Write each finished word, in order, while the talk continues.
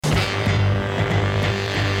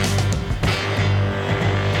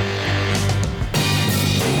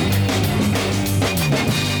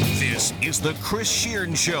The Chris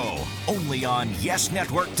Shearn Show, only on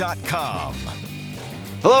YesNetwork.com.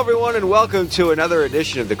 Hello, everyone, and welcome to another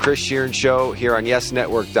edition of The Chris Shearn Show here on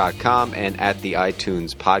YesNetwork.com and at the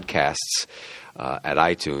iTunes podcasts. At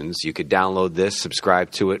iTunes, you could download this, subscribe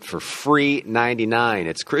to it for free $99.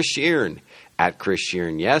 It's Chris Shearn, at Chris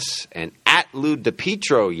Shearn, yes, and at Lou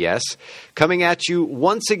DePietro, yes, coming at you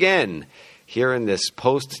once again here in this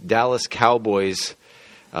post-Dallas Cowboys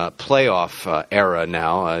playoff era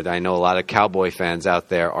now. I know a lot of Cowboy fans out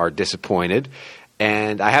there are disappointed.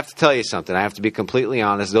 And I have to tell you something. I have to be completely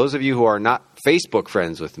honest. Those of you who are not Facebook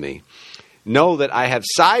friends with me know that I have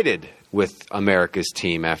sided with America's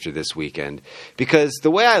team after this weekend. Because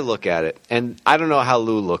the way I look at it, and I don't know how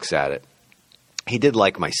Lou looks at it. He did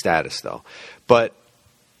like my status, though. But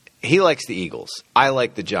he likes the Eagles. I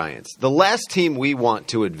like the Giants. The last team we want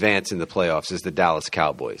to advance in the playoffs is the Dallas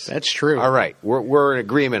Cowboys. That's true. All right. We're in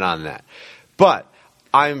agreement on that. But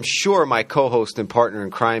I'm sure my co-host and partner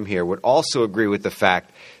in crime here would also agree with the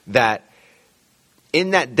fact that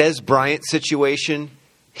in that Des Bryant situation,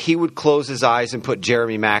 he would close his eyes and put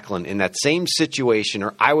Jeremy Maclin in that same situation,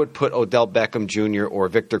 or I would put Odell Beckham Jr. or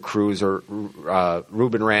Victor Cruz or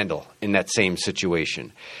Ruben Randle in that same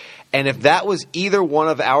situation. And if that was either one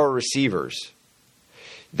of our receivers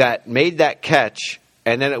that made that catch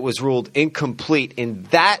and then it was ruled incomplete in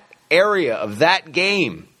that area of that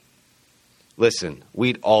game, listen,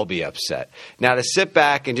 we'd all be upset. Now, to sit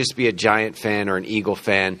back and just be a Giant fan or an Eagle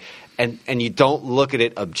fan and you don't look at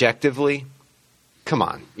it objectively, come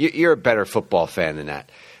on. You're a better football fan than that.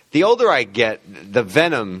 The older I get, the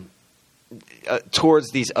venom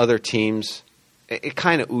towards these other teams, it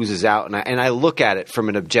kind of oozes out, and I look at it from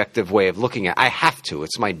an objective way of looking at it. I have to.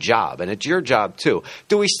 It's my job, and it's your job too.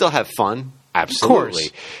 Do we still have fun? Absolutely.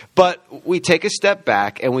 Of course. But we take a step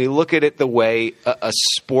back, and we look at it the way a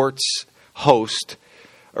sports host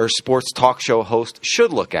or sports talk show host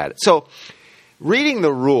should look at it. So reading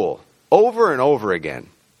the rule over and over again,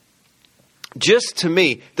 just to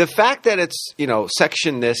me, the fact that it's,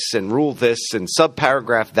 section this and rule this and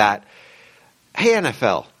subparagraph that, hey,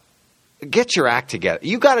 NFL, get your act together.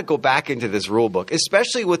 You got to go back into this rule book,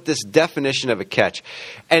 especially with this definition of a catch.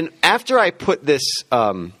 And after I put this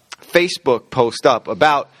Facebook post up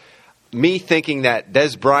about me thinking that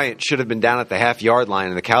Des Bryant should have been down at the half-yard line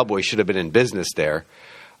and the Cowboys should have been in business there,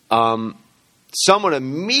 someone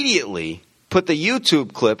immediately put the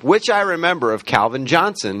YouTube clip, which I remember, of Calvin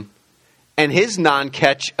Johnson and his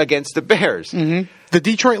non-catch against the Bears. Mm-hmm. The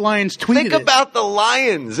Detroit Lions tweeted Think about the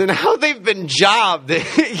Lions and how they've been jobbed,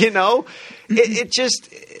 It just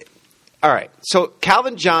 – all right. So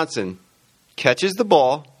Calvin Johnson catches the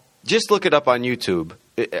ball. Just look it up on YouTube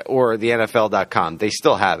or the NFL.com. They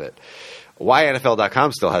still have it. Why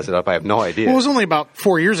NFL.com still has it up, I have no idea. Well, it was only about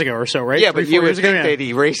 4 years ago or so, right? Yeah, but you would think they'd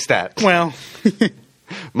erase that. Well –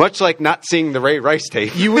 much like not seeing the Ray Rice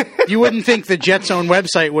tape. You wouldn't think the Jets' own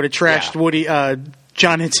website would have trashed Woody,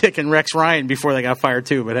 John Hitzik and Rex Ryan before they got fired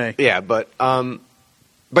too, but hey. Yeah, but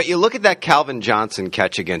you look at that Calvin Johnson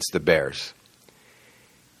catch against the Bears.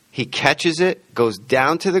 He catches it, goes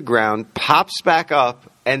down to the ground, pops back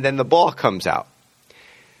up, and then the ball comes out.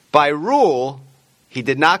 By rule, he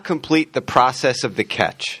did not complete the process of the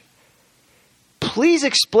catch. Please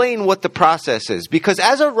explain what the process is, because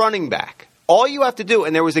as a running back, all you have to do,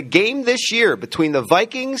 and there was a game this year between the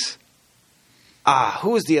Vikings. Who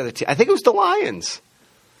was the other team? I think it was the Lions.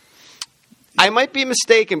 I might be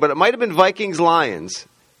mistaken, but it might have been Vikings-Lions.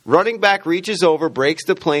 Running back reaches over, breaks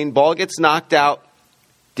the plane, ball gets knocked out,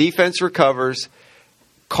 defense recovers,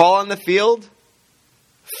 call on the field,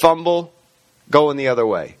 fumble, going the other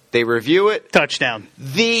way. They review it. Touchdown.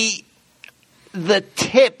 The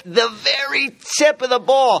tip, the very tip of the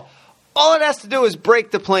ball, all it has to do is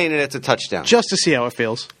break the plane and it's a touchdown. Just to see how it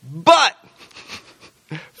feels. But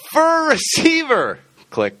for a receiver,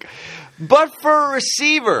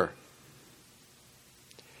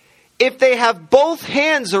 if they have both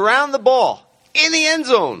hands around the ball in the end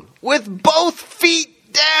zone with both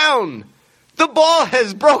feet down, the ball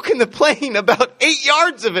has broken the plane about 8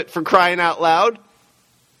 yards of it, for crying out loud.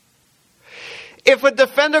 If a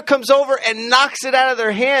defender comes over and knocks it out of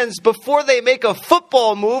their hands before they make a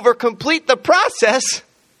football move or complete the process,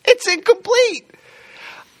 it's incomplete.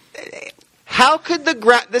 How could the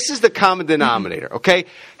ground... This is the common denominator, okay?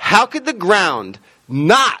 How could the ground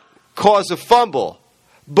not cause a fumble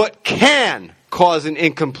but can cause an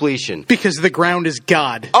incompletion? Because the ground is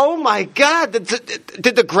God. Oh, my God.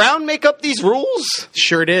 Did the ground make up these rules?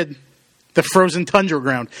 Sure did. The frozen tundra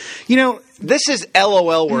ground. This is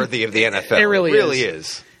LOL worthy of the NFL. It really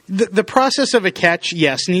is. The process of a catch,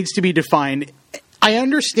 yes, needs to be defined. I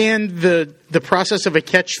understand the process of a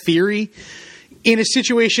catch theory in a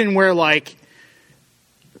situation where, like,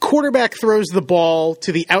 quarterback throws the ball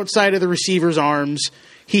to the outside of the receiver's arms.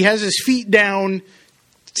 He has his feet down,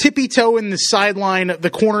 tippy-toe in the sideline, the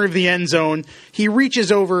corner of the end zone. He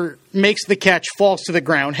reaches over, makes the catch, falls to the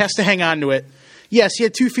ground, has to hang on to it. Yes, he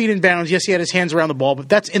had 2 feet in bounds. Yes, he had his hands around the ball, but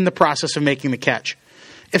that's in the process of making the catch.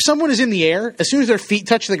 If someone is in the air, as soon as their feet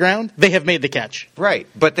touch the ground, they have made the catch. Right,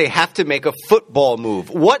 but they have to make a football move.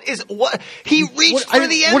 What? He reached for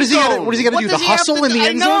the end zone. What is he got to do? The hustle in the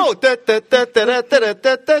end zone? I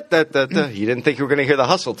know. You didn't think you were going to hear the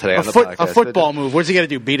hustle today on the podcast. A football move. What does he got to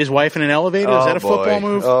do? Beat his wife in an elevator? Is that a football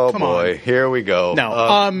move? Oh, Come boy. on. Here we go.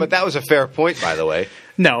 No. But that was a fair point, by the way.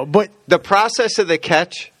 No, but the process of the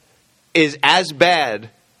catch is as bad,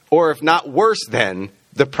 or if not worse than,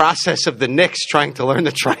 the process of the Knicks trying to learn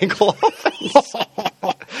the triangle offense.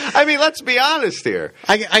 I mean, let's be honest here.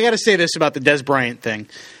 I got to say this about the Dez Bryant thing.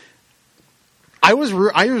 I was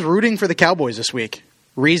rooting for the Cowboys this week.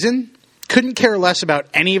 Reason? Couldn't care less about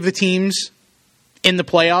any of the teams in the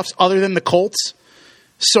playoffs other than the Colts.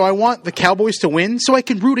 So I want the Cowboys to win so I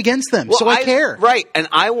can root against them. Well, I care. Right, and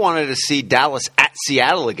I wanted to see Dallas at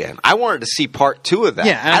Seattle again. I wanted to see part 2 of that.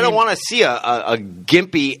 Yeah, I don't want to see a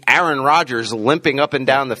gimpy Aaron Rodgers limping up and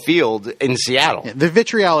down the field in Seattle. Yeah, the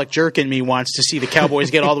vitriolic jerk in me wants to see the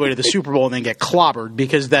Cowboys get all the way to the Super Bowl and then get clobbered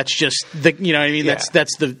because that's just the what I mean. Yeah.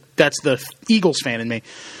 That's the Eagles fan in me.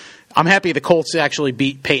 I'm happy the Colts actually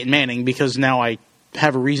beat Peyton Manning because now I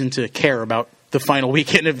have a reason to care about the final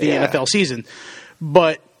weekend of the NFL season.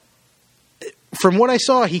 But from what I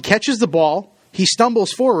saw, he catches the ball, he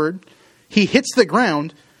stumbles forward, he hits the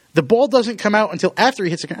ground, the ball doesn't come out until after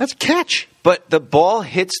he hits the ground. That's a catch. But the ball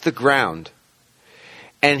hits the ground,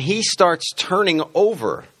 and he starts turning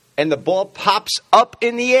over, and the ball pops up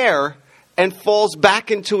in the air and falls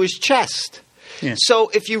back into his chest. Yeah. So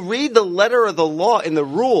if you read the letter of the law in the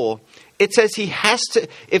rule, it says he has to,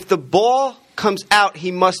 if the ball comes out,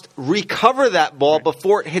 he must recover that ball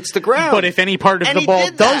before it hits the ground. But if any part of the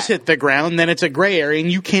ball does hit the ground, then it's a gray area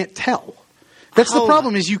and you can't tell. That's the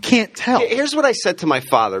problem, is you can't tell. Here's what I said to my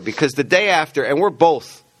father, because the day after, and we're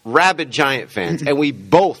both rabid Giant fans, and we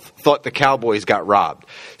both thought the Cowboys got robbed.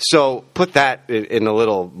 So put that in a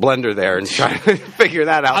little blender there and try to figure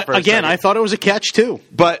that out for a second. I thought it was a catch too.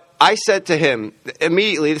 But I said to him,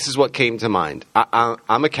 immediately, this is what came to mind.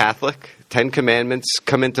 I'm a Catholic. 10 Commandments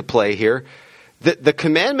come into play here. The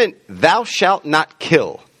commandment, thou shalt not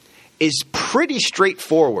kill, is pretty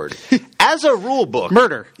straightforward. As a rule book.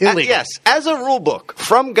 Murder. Illegal. Yes. As a rule book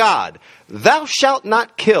from God, thou shalt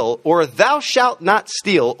not kill, or thou shalt not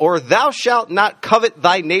steal, or thou shalt not covet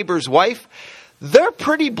thy neighbor's wife. They're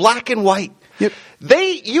pretty black and white. Yep.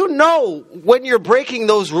 You know when you're breaking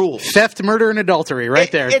those rules. Theft, murder, and adultery.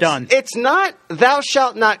 There. Done. It's not thou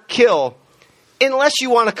shalt not kill unless you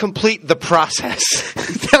want to complete the process.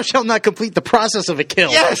 Thou shalt not complete the process of a kill.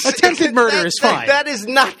 Yes. Attempted murder is fine. That's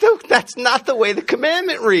not the way the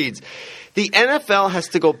commandment reads. The NFL has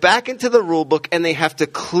to go back into the rule book and they have to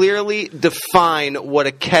clearly define what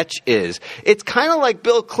a catch is. It's kind of like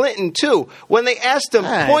Bill Clinton, too. When they asked him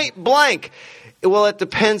point blank, well, it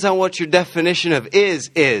depends on what your definition of is.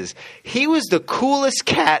 He was the coolest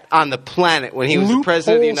cat on the planet when he was the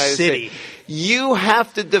president of the United States. You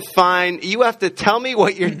have to define, you have to tell me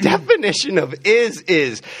what your definition of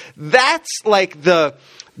is. That's like the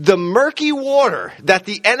murky water that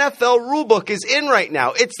the NFL rulebook is in right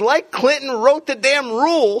now. It's like Clinton wrote the damn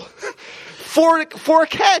rule for a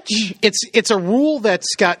catch. It's a rule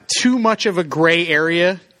that's got too much of a gray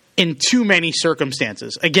area in too many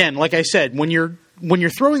circumstances. Again, like I said, when you're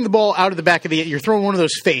throwing the ball out of the back of you're throwing one of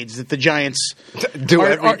those fades that the Giants do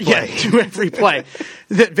every play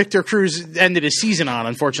that Victor Cruz ended his season on,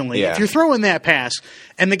 unfortunately. Yeah. If you're throwing that pass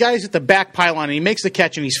and the guy's at the back pylon and he makes the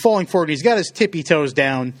catch and he's falling forward, he's got his tippy toes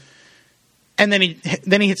down, and then he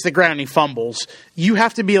hits the ground and he fumbles, you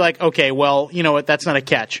have to be like, okay, well, you know what, that's not a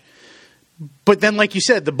catch. But then, like you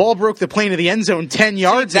said, the ball broke the plane of the end zone 10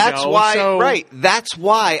 yards ago. That's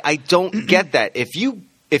why I don't get that. If you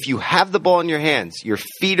have the ball in your hands, your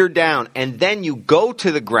feet are down, and then you go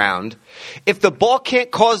to the ground, if the ball can't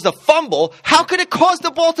cause the fumble, how could it cause the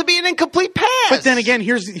ball to be an incomplete pass? But then again,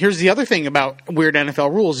 here's the other thing about weird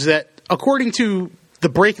NFL rules is that according to the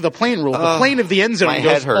break of the plane rule, the plane of the end zone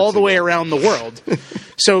goes all the way around the world.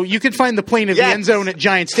 So you can find the plane of the end zone at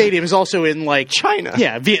Giant Stadium is also in like China.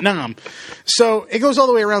 Yeah, Vietnam. So it goes all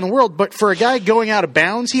the way around the world, but for a guy going out of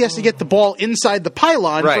bounds, he has to get the ball inside the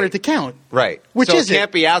pylon for it to count. Right. Which so is it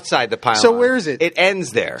can't be outside the pylon. So where is it? It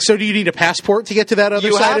ends there. So do you need a passport to get to that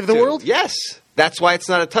other side of the world? Yes. That's why it's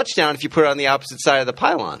not a touchdown if you put it on the opposite side of the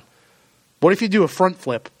pylon. What if you do a front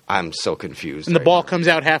flip? I'm so confused. And the ball comes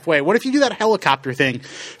out halfway. What if you do that helicopter thing?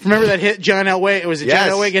 Remember that hit John Elway? John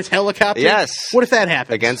Elway gets helicopter? Yes. What if that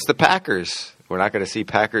happens? Against the Packers. We're not going to see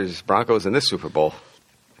Packers-Broncos in this Super Bowl.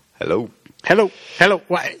 Hello.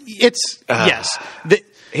 Why, it's yes.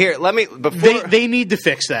 Here, let me. Before they need to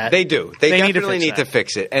fix that. They do. They definitely need to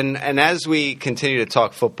fix it. And as we continue to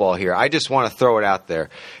talk football here, I just want to throw it out there.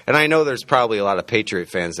 And I know there's probably a lot of Patriot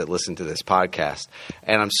fans that listen to this podcast.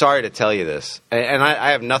 And I'm sorry to tell you this. And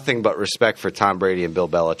I have nothing but respect for Tom Brady and Bill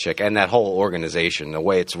Belichick and that whole organization, the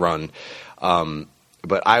way it's run.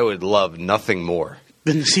 But I would love nothing more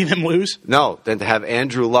than to see them lose? No, than to have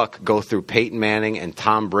Andrew Luck go through Peyton Manning and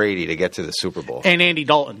Tom Brady to get to the Super Bowl. And Andy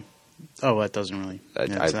Dalton. Oh, that doesn't really.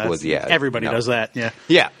 Everybody does that, yeah.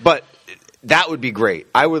 Yeah, but that would be great.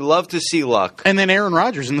 I would love to see Luck. And then Aaron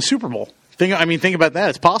Rodgers in the Super Bowl. Think about that.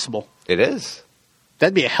 It's possible. It is.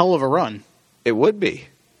 That'd be a hell of a run. It would be.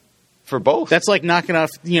 For both. That's like knocking off,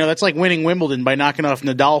 that's like winning Wimbledon by knocking off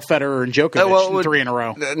Nadal, Federer, and Djokovic in 3 in a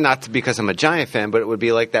row. Not because I'm a Giant fan, but it would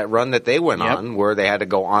be like that run that they went on where they had to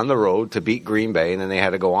go on the road to beat Green Bay, and then they had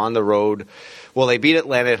to go on the road. Well, they beat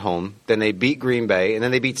Atlanta at home, then they beat Green Bay, and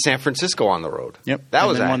then they beat San Francisco on the road. Yep. That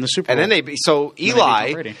was won the Super Bowl. And then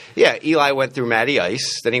Eli, Eli went through Matty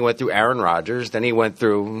Ice, then he went through Aaron Rodgers, then he went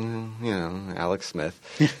through, Alex Smith,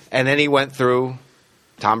 and then he went through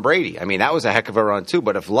Tom Brady. I mean, that was a heck of a run, too.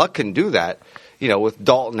 But if Luck can do that, with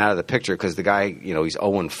Dalton out of the picture, because the guy, he's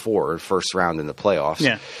 0-4 first round in the playoffs.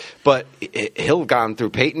 Yeah. But he'll have gone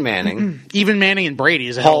through Peyton Manning. Even Manning and Brady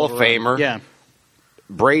is a Hall of Famer. Yeah.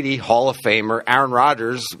 Brady, Hall of Famer. Aaron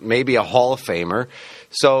Rodgers, maybe a Hall of Famer.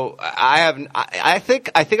 So I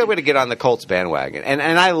think I'm going to get on the Colts bandwagon, and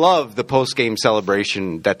I love the post game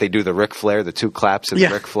celebration that they do, the Ric Flair, the 2 claps and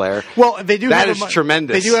Ric Flair. Well, they do. That is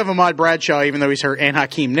tremendous. They do have Ahmad Bradshaw, even though he's hurt, and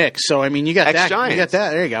Hakeem Nicks. So you got that. You got that.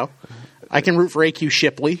 There you go. I can root for A.Q.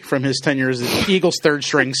 Shipley from his tenure as the Eagles' 3rd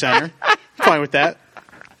string center. Fine with that.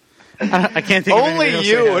 I can't think of only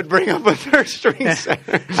you would bring up a 3rd string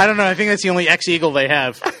center. I don't know. I think that's the only ex-Eagle they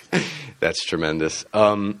have. That's tremendous.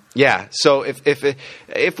 So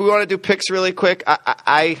if we want to do picks really quick,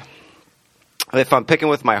 if I'm picking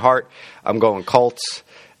with my heart, I'm going Colts,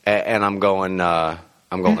 and I'm going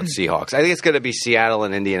Seahawks. I think it's going to be Seattle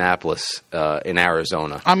and Indianapolis in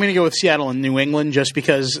Arizona. I'm going to go with Seattle and New England just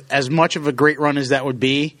because, as much of a great run as that would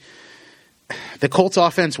be, the Colts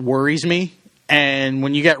offense worries me. And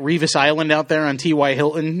when you got Revis Island out there on T.Y.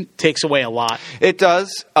 Hilton, it takes away a lot. It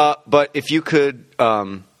does, but if you could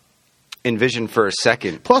envision for a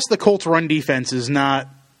second. Plus, the Colts' run defense is not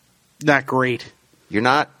great. You're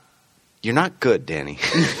not good, Danny.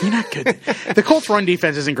 You're not good. The Colts' run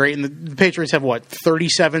defense isn't great, and the Patriots have,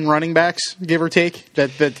 37 running backs, give or take,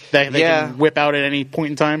 that they can whip out at any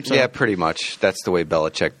point in time? So. Yeah, pretty much. That's the way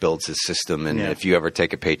Belichick builds his system, and if you ever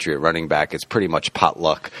take a Patriot running back, it's pretty much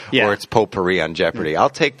potluck, or it's potpourri on Jeopardy.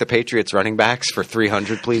 I'll take the Patriots running backs for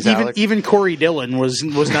 300, please, Alex. Even Corey Dillon was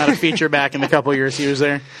not a feature back in the couple of years he was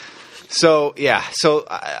there. So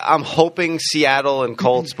I'm hoping Seattle and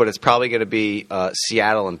Colts, but it's probably going to be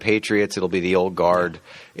Seattle and Patriots. It'll be the old guard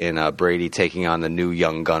in Brady taking on the new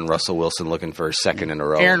young gun, Russell Wilson, looking for his 2nd in a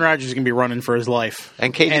row. Aaron Rodgers is going to be running for his life.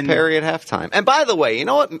 And Katy Perry at halftime. And by the way, you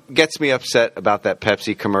know what gets me upset about that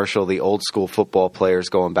Pepsi commercial, the old school football players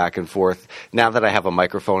going back and forth? Now that I have a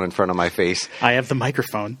microphone in front of my face. I have the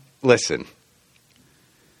microphone. Listen,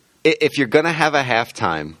 if you're going to have a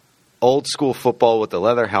halftime, old school football with the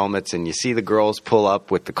leather helmets, and you see the girls pull up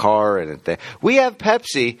with the car, and we have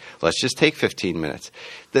Pepsi. Let's just take 15 minutes.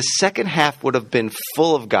 The second half would have been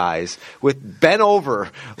full of guys bent over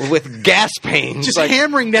with gas pains, just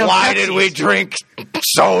hammering down. Why Pepsis. Did we drink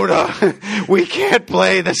soda? We can't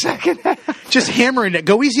play the second half. Just hammering it.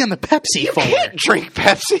 Go easy on the Pepsi. You can't drink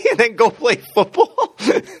Pepsi and then go play football.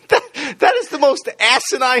 That is the most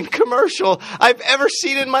asinine commercial I've ever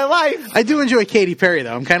seen in my life. I do enjoy Katy Perry,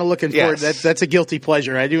 though. I'm kind of looking forward. That's a guilty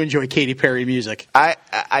pleasure. I do enjoy Katy Perry music. I'm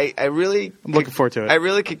looking forward to it. I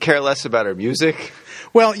really could care less about her music.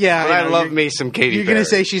 Well, yeah. But I love me some Katy Perry. You're going to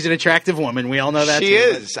say she's an attractive woman. We all know that. She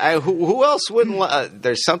is. Who else wouldn't?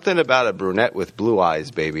 There's something about a brunette with blue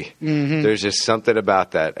eyes, baby. Mm-hmm. There's just something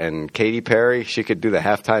about that. And Katy Perry, she could do the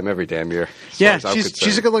halftime every damn year. Yeah,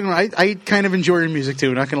 she's a good looking one. I kind of enjoy her music,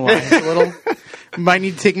 too. Not going to lie. It's a little... Might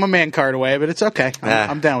need to take my man card away, but it's okay.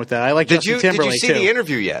 I'm down with that. I like Justin Timberlake, too. Did you see the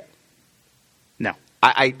interview yet? No.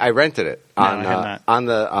 I rented it I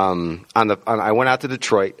went out to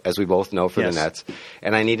Detroit, as we both know, for the Nets,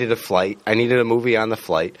 and I needed a flight. I needed a movie on the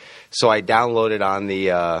flight, so I downloaded on the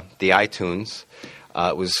iTunes.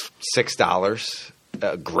 It was $6.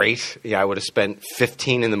 Great. Yeah, I would have spent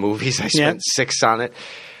 $15 in the movies. I spent $6 on it.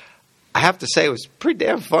 I have to say, it was pretty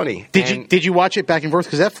damn funny. Did you watch it back and forth?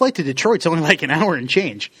 Because that flight to Detroit's only like an hour and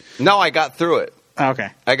change. No, I got through it. Okay.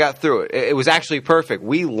 I got through it. It was actually perfect.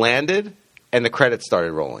 We landed, and the credits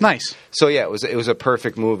started rolling. Nice. So, yeah, it was a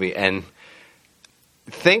perfect movie. And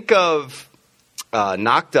think of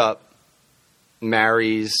Knocked Up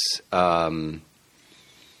marries, what's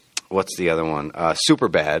the other one?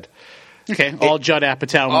 Superbad. Okay, all Judd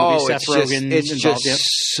Apatow movies, Seth Rogen it's involved. Just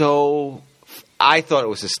so... I thought it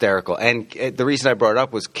was hysterical. And the reason I brought it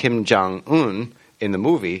up was Kim Jong-un in the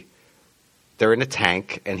movie. They're in a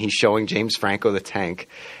tank, and he's showing James Franco the tank.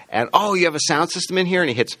 And, you have a sound system in here? And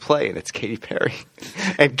he hits play, and it's Katy Perry.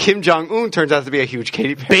 And Kim Jong-un turns out to be a huge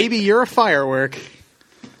Katy Perry. Baby, you're a firework.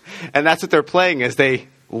 And that's what they're playing as they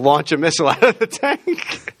launch a missile out of the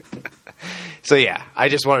tank. So, yeah, I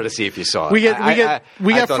just wanted to see if you saw it. We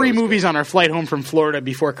got free movies on our flight home from Florida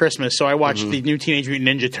before Christmas, so I watched the new Teenage Mutant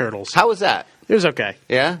Ninja Turtles. How was that? It was okay.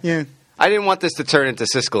 Yeah? Yeah. I didn't want this to turn into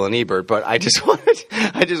Siskel and Ebert, but I just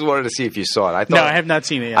wanted to see if you saw it. I have not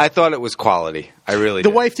seen it yet. I thought it was quality. I really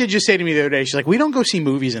did. The wife did just say to me the other day, she's like, we don't go see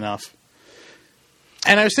movies enough.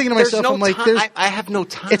 And I was thinking to myself, I'm like, I have no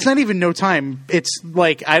time. It's not even no time. It's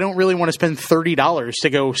like, I don't really want to spend $30 to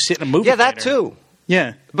go sit in a movie theater. Yeah, that too.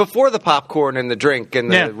 Yeah. Before the popcorn and the drink and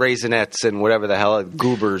the Raisinets and whatever the hell,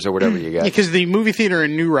 Goobers or whatever you got. Yeah, because the movie theater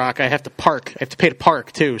in New Rock, I have to park. I have to pay to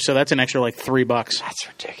park, too. So that's an extra, like, $3. That's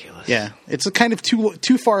ridiculous. Yeah. It's kind of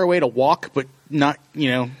too far away to walk, but not,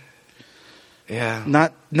 Yeah.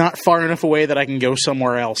 Not far enough away that I can go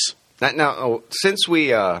somewhere else. Now, since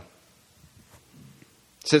we're on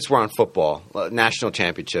football, national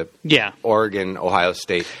championship. Yeah. Oregon, Ohio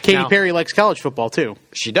State. Katy Perry likes college football, too.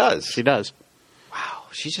 She does? She does. Wow.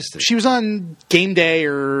 She was on Game Day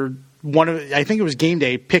or I think it was Game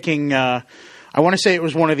Day picking, I want to say it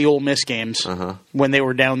was one of the Ole Miss games when they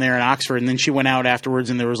were down there in Oxford. And then she went out afterwards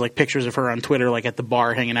and there was like pictures of her on Twitter, like at the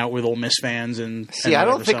bar hanging out with Ole Miss fans. See, I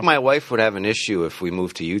don't think my wife would have an issue if we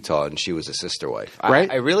moved to Utah and she was a sister wife.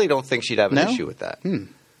 Right? I really don't think she'd have an issue with that.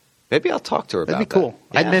 Maybe I'll talk to her about that. That'd be cool.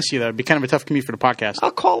 Yeah. I'd miss you, though. It'd be kind of a tough commute for the podcast.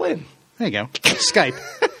 I'll call in. There you go. Skype.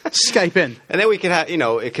 Skype in. And then we could have,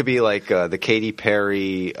 it could be like the Katy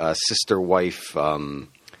Perry sister-wife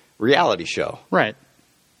reality show. Right.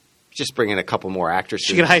 Just bring in a couple more actresses.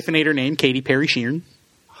 She could hyphenate her name, Katy Perry Shearn.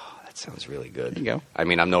 Oh, that sounds really good. There you go. I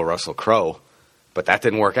mean, I'm no Russell Crowe, but that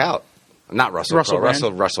didn't work out. I'm not Russell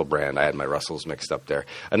Crowe. Russell Brand. I had my Russells mixed up there.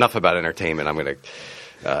 Enough about entertainment. I'm going to...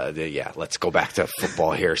 let's go back to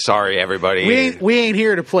football here. Sorry, everybody. We ain't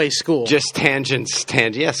here to play school. Just tangents.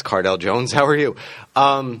 Yes, Cardale Jones, how are you?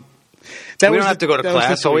 We don't have to go to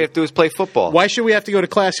class. All we have to do is play football. Why should we have to go to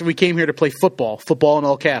class if we came here to play football? Football in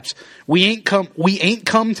all caps. We ain't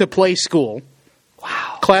come to play school.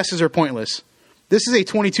 Wow. Classes are pointless. This is a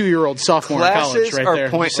 22-year-old sophomore in college right there.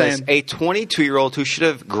 Classes are pointless. A 22-year-old who should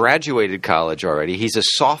have graduated college already. He's a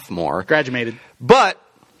sophomore. Graduated. But...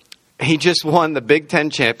 he just won the Big Ten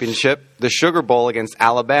championship, the Sugar Bowl against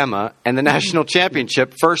Alabama, and the national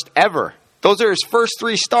championship, first ever. Those are his first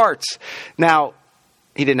 3 starts. Now,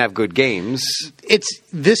 he didn't have good games.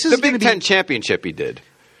 The Big Ten championship he did.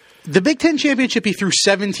 The Big Ten championship, he threw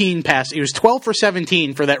 17 passes. He was 12 for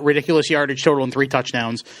 17 for that ridiculous yardage total and 3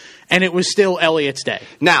 touchdowns, and it was still Elliott's day.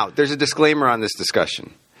 Now, there's a disclaimer on this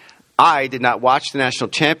discussion. I did not watch the national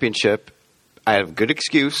championship. I have a good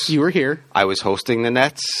excuse. You were here. I was hosting the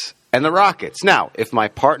Nets and the Rockets. Now, if my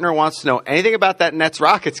partner wants to know anything about that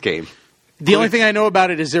Nets-Rockets game... the only thing I know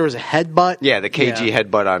about it is there was a headbutt. Yeah, the KG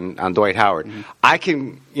headbutt on Dwight Howard. Mm-hmm. I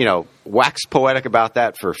can, wax poetic about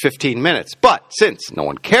that for 15 minutes. But since no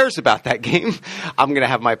one cares about that game, I'm going to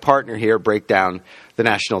have my partner here break down the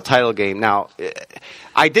national title game. Now,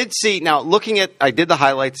 I did the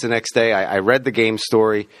highlights the next day. I read the game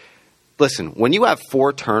story. Listen, when you have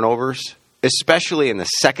 4 turnovers... especially in the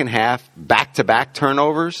second half, back-to-back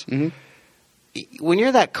turnovers. Mm-hmm. When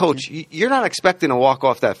you're that coach, you're not expecting to walk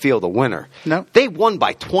off that field a winner. No. They won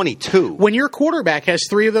by 22. When your quarterback has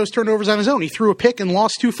 3 of those turnovers on his own, he threw a pick and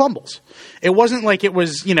lost 2 fumbles. It wasn't like it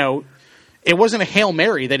was, it wasn't a Hail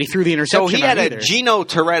Mary that he threw the interception on. So he had a Gino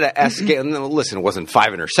Torretta-esque game. Listen, it wasn't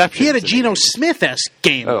 5 interceptions. He had a Geno Smith-esque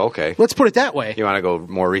game. Oh, okay. Let's put it that way. You want to go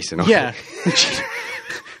more recent? Okay. Yeah.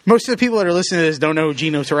 Most of the people that are listening to this don't know who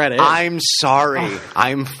Gino Torretta is. I'm sorry.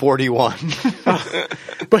 I'm 41.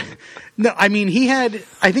 But no, I mean, I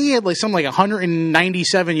think he had something like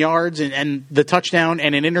 197 yards and the touchdown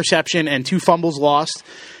and an interception and 2 fumbles lost.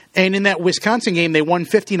 And in that Wisconsin game, they won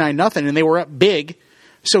 59-0 and they were up big.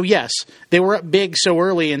 So yes, they were up big so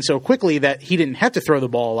early and so quickly that he didn't have to throw the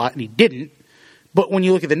ball a lot, and he didn't. But when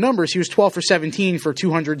you look at the numbers, he was 12 for 17 for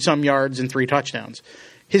 200-some yards and 3 touchdowns.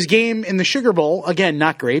 His game in the Sugar Bowl, again,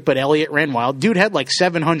 not great, but Elliott ran wild. Dude had like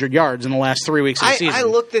 700 yards in the last 3 weeks of the season. I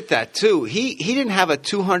looked at that, too. He didn't have a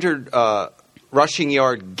 200 rushing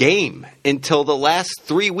yard game until the last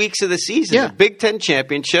 3 weeks of the season. Yeah. The Big Ten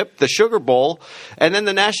Championship, the Sugar Bowl, and then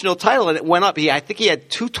the national title, and it went up. I think he had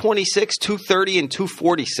 226, 230, and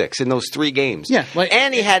 246 in those 3 games. Yeah,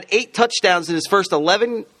 and he had 8 touchdowns in his first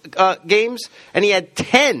 11 games, and he had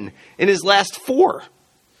 10 in his last 4.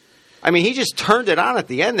 I mean, he just turned it on at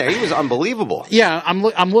the end there. He was unbelievable. Yeah,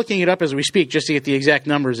 I'm looking it up as we speak just to get the exact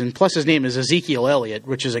numbers. And plus, his name is Ezekiel Elliott,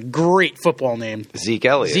 which is a great football name. Zeke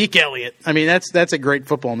Elliott. Zeke Elliott. I mean, that's a great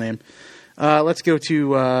football name. Let's go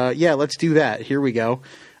to let's do that. Here we go.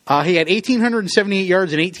 He had 1,878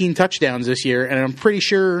 yards and 18 touchdowns this year, and I'm pretty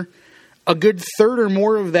sure a good third or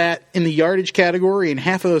more of that in the yardage category, and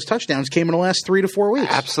half of those touchdowns came in the last 3 to 4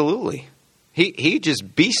 weeks. Absolutely. He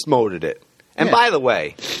just beast moded it. And by the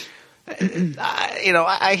way,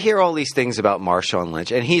 I hear all these things about Marshawn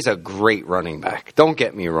Lynch, and he's a great running back. Don't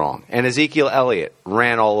get me wrong. And Ezekiel Elliott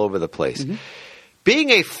ran all over the place. Mm-hmm. Being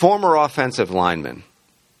a former offensive lineman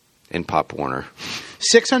in Pop Warner,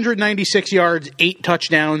 696 yards, 8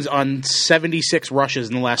 touchdowns on 76 rushes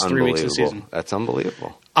in the last 3 weeks of the season. That's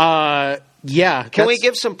unbelievable. Yeah. Can we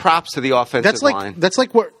give some props to the offensive line? That's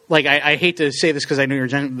like what. Like I hate to say this because I know you're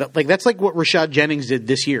like that's like what Rashad Jennings did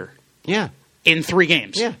this year. Yeah. In 3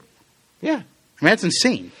 games. Yeah. Yeah. I mean, that's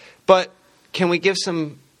insane. But can we give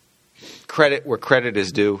some credit where credit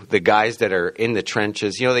is due? The guys that are in the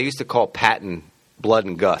trenches. You know, they used to call Patton blood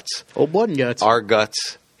and guts. Oh, blood and guts. Our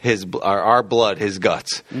guts, our blood, his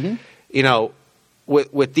guts. Mm-hmm. You know,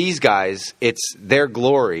 with these guys, it's their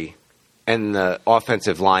glory and the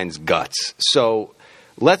offensive line's guts. So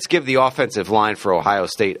let's give the offensive line for Ohio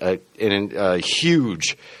State a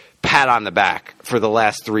huge pat on the back for the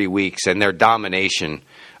last 3 weeks and their domination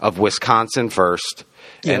of Wisconsin first,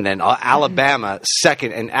 and then Alabama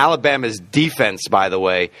second. And Alabama's defense, by the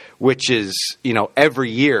way, which is, every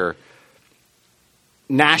year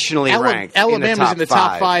nationally ranked. Alabama's in the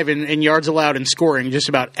top 5 in yards allowed and scoring just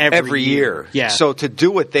about every year. Yeah. So to do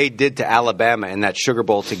what they did to Alabama in that Sugar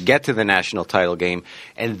Bowl to get to the national title game,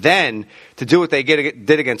 and then to do what they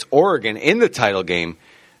did against Oregon in the title game,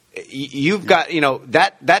 you've got,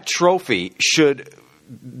 that trophy should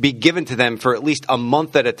be given to them for at least a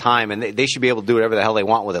month at a time, and they should be able to do whatever the hell they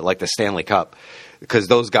want with it, like the Stanley Cup, because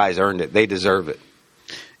those guys earned it. They deserve it.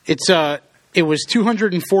 It was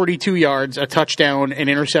 242 yards, a touchdown, an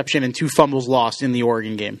interception, and 2 fumbles lost in the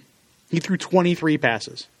Oregon game. He threw 23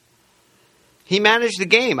 passes. He managed the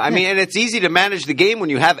game. I mean, and it's easy to manage the game when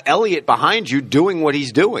you have Elliott behind you doing what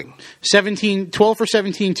he's doing. 12 for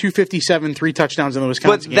 17, 257, 3 touchdowns in the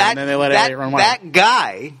Wisconsin game, and then they let Elliott run wild. That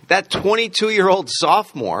guy, that 22-year-old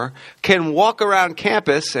sophomore, can walk around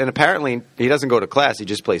campus, and apparently he doesn't go to class. He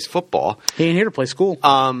just plays football. He ain't here to play school.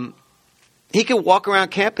 He can walk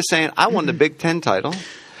around campus saying, I won the Big Ten title,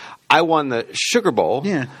 I won the Sugar Bowl,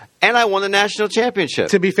 and I won the national championship.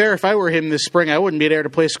 To be fair, if I were him this spring, I wouldn't be there to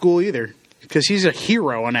play school either. Because he's a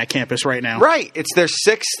hero on that campus right now. Right. It's their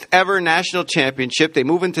 6th ever national championship. They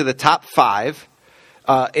move into the top 5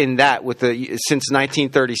 in that since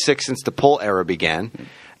 1936, since the Poll era began.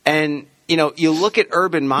 And, you look at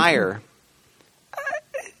Urban Meyer.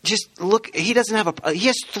 Just look, he doesn't have he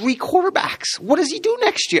has 3 quarterbacks. What does he do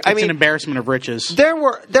next year? It's an embarrassment of riches.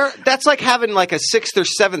 That's like having like a 6th or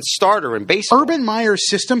 7th starter in baseball. Urban Meyer's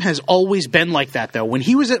system has always been like that, though. When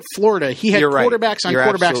he was at Florida, he had quarterbacks on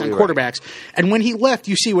quarterbacks on quarterbacks. Right. And when he left,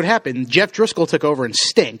 you see what happened. Jeff Driscoll took over and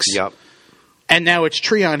stinks. Yep. And now it's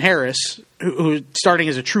Treon Harris, who's starting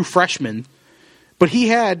as a true freshman. But he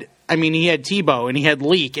had Tebow, and he had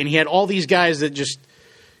Leak, and he had all these guys that just...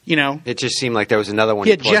 It just seemed like there was another one.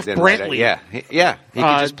 He had Jeff Brantley. He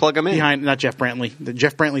could just plug him in. Not Jeff Brantley.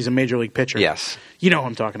 Jeff Brantley's a major league pitcher. Yes. You know who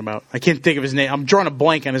I'm talking about. I can't think of his name. I'm drawing a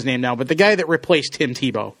blank on his name now, but the guy that replaced Tim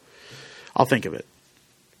Tebow. I'll think of it.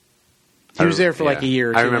 He was there for like a year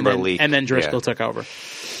or two. I remember Leak. And then Driscoll took over.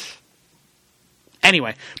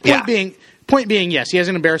 Anyway, point being, yes, he has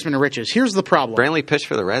an embarrassment of riches. Here's the problem. Brantley pitched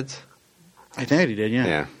for the Reds? I think he did,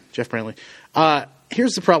 yeah. Jeff Brantley.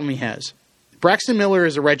 Here's the problem he has. Braxton Miller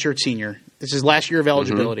is a redshirt senior. This is last year of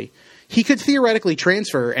eligibility. Mm-hmm. He could theoretically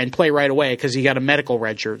transfer and play right away because he got a medical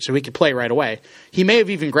redshirt, so he could play right away. He may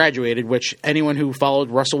have even graduated, which anyone who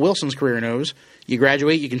followed Russell Wilson's career knows. You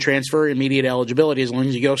graduate, you can transfer immediate eligibility as long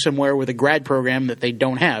as you go somewhere with a grad program that they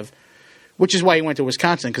don't have, which is why he went to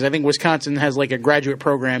Wisconsin, because I think Wisconsin has like a graduate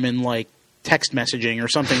program in like text messaging or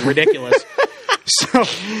something ridiculous. So,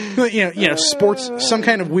 sports, some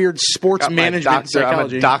kind of weird sports management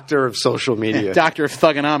psychology. I'm a doctor of social media. Doctor of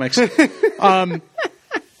thugonomics.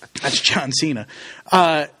 That's John Cena.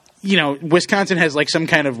 Wisconsin has like some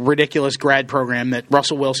kind of ridiculous grad program that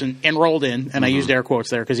Russell Wilson enrolled in, and I used air quotes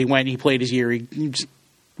there because he played his year, he just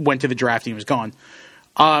went to the draft, and he was gone.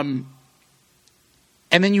 And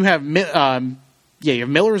then you have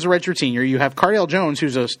Miller as a redshirt senior. You have Cardale Jones,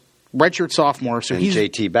 who's a redshirt sophomore. So and he's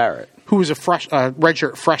J.T. Barrett, who is a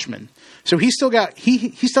redshirt freshman. So he's still got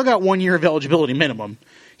 1 year of eligibility minimum.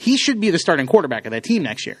 He should be the starting quarterback of that team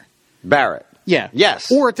next year. Barrett. Yeah.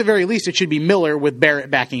 Yes. Or at the very least, it should be Miller with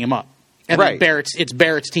Barrett backing him up. And right. then it's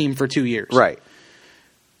Barrett's team for 2 years. Right.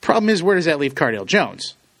 Problem is, where does that leave Cardale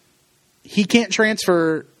Jones? He can't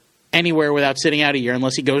transfer anywhere without sitting out a year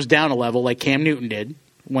unless he goes down a level like Cam Newton did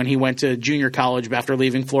when he went to junior college after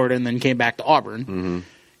leaving Florida and then came back to Auburn. Mm-hmm.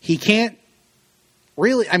 He can't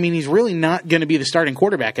really – he's really not going to be the starting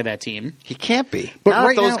quarterback of that team. He can't be. But not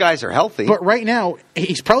right if those now, guys are healthy. But right now,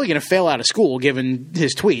 he's probably going to fail out of school given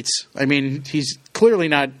his tweets. He's clearly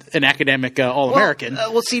not an academic All-American.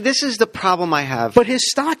 Well, see, this is the problem I have. But his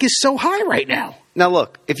stock is so high right now. Now,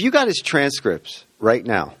 look, if you got his transcripts right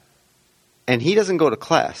now and he doesn't go to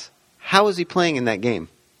class, how is he playing in that game?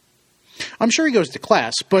 I'm sure he goes to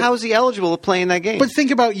class, but how is he eligible to play in that game? But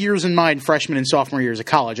think about years in mine, freshman and sophomore years of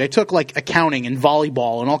college. I took like accounting and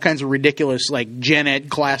volleyball and all kinds of ridiculous like gen ed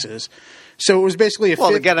classes. So it was basically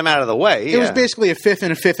to get him out of the way. It was basically a fifth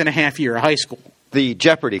and a half year of high school. The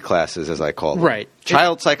Jeopardy classes, as I call them. Right.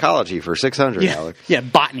 Child psychology for $600, yeah, Alex. Yeah,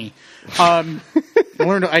 botany. I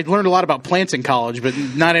learned a lot about plants in college, but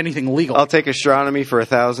not anything legal. I'll take astronomy for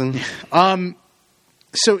 $1,000.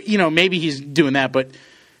 So, maybe he's doing that, but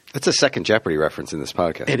that's a second Jeopardy reference in this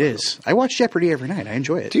podcast. It is. I watch Jeopardy every night. I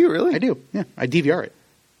enjoy it. Do you really? I do. Yeah. I DVR it.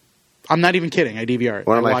 I'm not even kidding. I DVR it.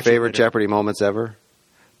 One of my favorite Jeopardy moments ever.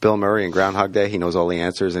 Bill Murray in Groundhog Day. He knows all the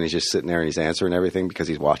answers, and he's just sitting there and he's answering everything because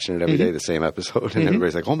he's watching it every day, the same episode. And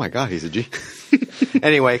everybody's like, oh, my God, he's a genius.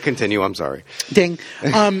 Anyway, continue. I'm sorry. Ding.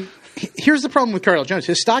 Here's the problem with Cardale Jones.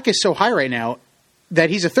 His stock is so high right now that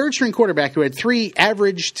he's a third-string quarterback who had 3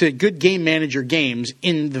 average to good game manager games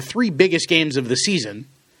in the 3 biggest games of the season,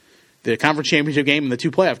 the conference championship game and the 2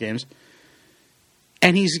 playoff games.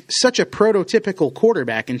 And he's such a prototypical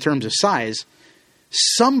quarterback in terms of size.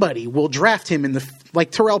 Somebody will draft him like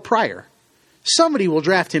Terrell Pryor. Somebody will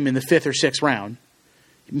draft him in the 5th or 6th round.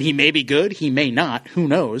 He may be good. He may not. Who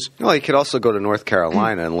knows? Well, he could also go to North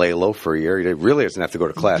Carolina and lay low for a year. He really doesn't have to go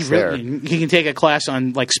to class there. He can take a class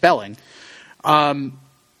on like spelling. What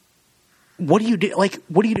do you do?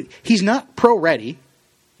 What do you do? He's not pro ready.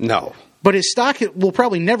 No. But his stock will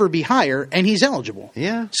probably never be higher, and he's eligible.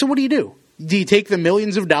 Yeah. So what do you do? Do you take the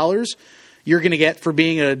millions of dollars you're going to get for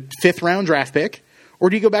being a 5th-round draft pick, or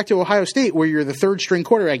do you go back to Ohio State where you're the third-string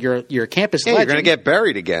quarterback? You're a campus legend. You're going to get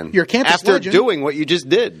buried again. You're a campus after legend. Doing what you just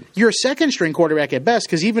did. You're a second-string quarterback at best,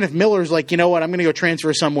 because even if Miller's like, you know what, I'm going to go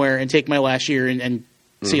transfer somewhere and take my last year and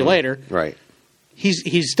see you later. Right.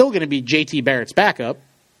 He's still going to be J.T. Barrett's backup.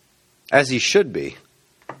 As he should be,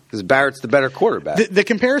 because Barrett's the better quarterback. The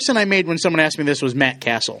comparison I made when someone asked me this was Matt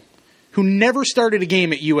Castle, who never started a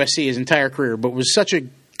game at USC his entire career, but was such a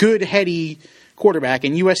good, heady quarterback,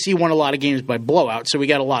 and USC won a lot of games by blowout, so he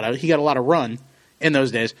got a lot of run in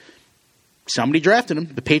those days. Somebody drafted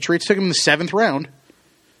him. The Patriots took him in the 7th round.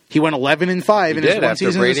 He went 11-5 in his one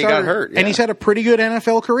season. Brady got hurt, and he's had a pretty good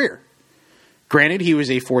NFL career. Granted, he was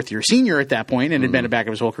a 4th-year senior at that point and had been a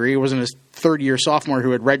backup his whole career. He wasn't a 3rd-year sophomore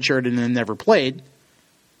who had redshirted and then never played.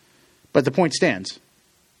 But the point stands.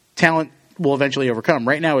 Talent will eventually overcome.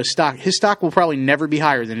 Right now, his stock will probably never be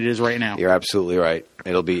higher than it is right now. You're absolutely right.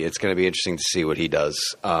 It's going to be interesting to see what he does.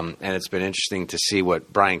 And it's been interesting to see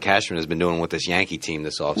what Brian Cashman has been doing with this Yankee team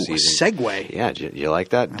this offseason. Segue. Yeah, you like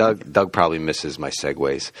that? Doug probably misses my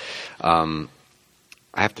segues.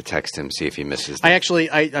 I have to text him, see if he misses them.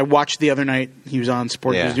 I watched the other night. He was on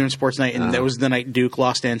sports. He was doing Sports Night, and that was the night Duke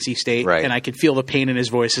lost to NC State. Right. And I could feel the pain in his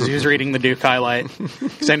voice as he was reading the Duke highlight,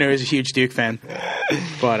 because I know he's a huge Duke fan.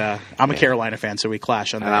 But I'm a Carolina fan, so we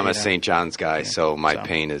clash on that. And I'm a St. John's guy, so my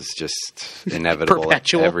pain is just inevitable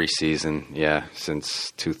perpetual. Every season. Yeah,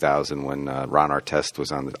 since 2000 when Ron Artest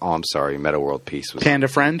was on the. Oh, I'm sorry, Meta World Peace was. Panda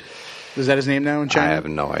Friend. Is that his name now in China? I have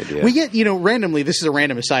no idea. We get, randomly, this is a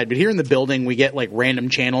random aside, but here in the building, we get like random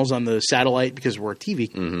channels on the satellite because we're a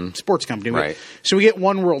TV sports company. Right. So we get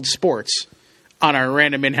One World Sports on our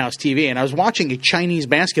random in-house TV, and I was watching a Chinese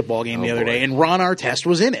basketball game the other day, and Ron Artest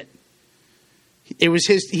was in it. It was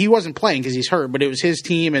he wasn't playing because he's hurt, but it was his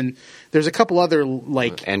team, and there's a couple other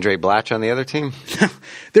like Andre Blatch on the other team.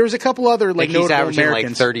 There was a couple other like notable he's averaging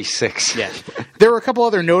Americans. like 36. Yeah, there were a couple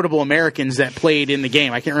other notable Americans that played in the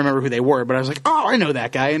game. I can't remember who they were, but I was like, oh, I know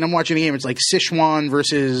that guy. And I'm watching the game. It's like Sichuan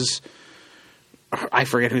versus I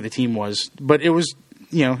forget who the team was, but it was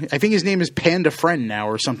I think his name is Panda Friend now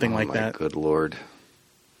or something like that. Good Lord.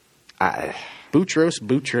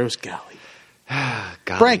 Boutros, golly.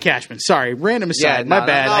 God. Brian Cashman, sorry, random aside, my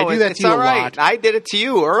bad. I do that to you a lot. I did it to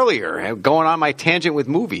you earlier, going on my tangent with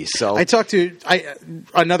movies. So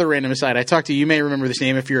another random aside. I talked to, you may remember this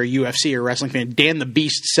name if you're a UFC or wrestling fan, Dan the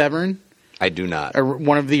Beast Severn. I do not.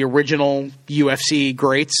 One of the original UFC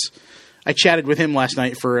greats. I chatted with him last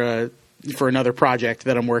night for another project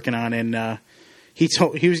that I'm working on, and he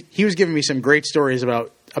was giving me some great stories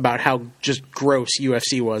about how just gross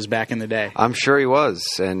UFC was back in the day. I'm sure he was,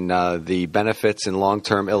 and the benefits and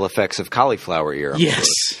long-term ill effects of cauliflower ear. Yes.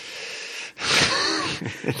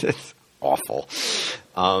 It's awful.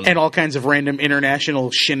 And all kinds of random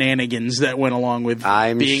international shenanigans that went along with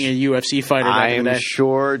being a UFC fighter back in the day. I'm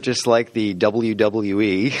sure, just like the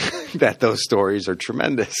WWE, that those stories are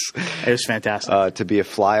tremendous. It was fantastic. To be a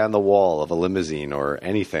fly on the wall of a limousine or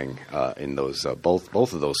anything in those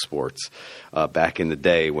both of those sports back in the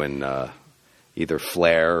day when either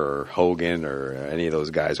Flair or Hogan or any of those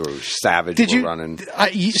guys were savage. Running.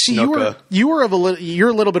 You're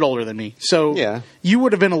a little bit older than me, so yeah. You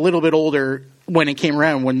would have been a little bit older when it came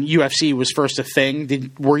around, when UFC was first a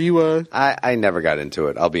thing. Were you I never got into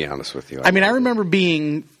it. I'll be honest with you. I remember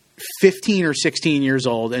being 15 or 16 years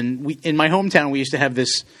old, and in my hometown we used to have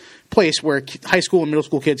this place where high school and middle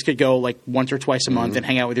school kids could go like once or twice a month and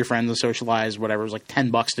hang out with your friends and socialize. Whatever, it was like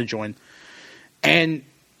 $10 to join. And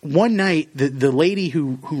one night, the lady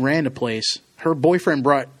who ran the place, her boyfriend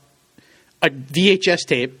brought a VHS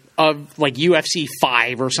tape of like UFC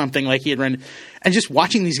 5 or something like he had run, and just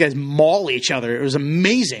watching these guys maul each other. It was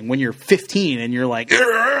amazing when you're 15 and you're like,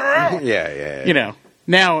 yeah.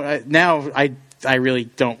 Now I really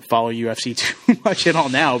don't follow UFC too much at all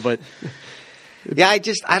now, but yeah, I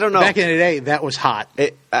don't know. Back in the day, that was hot.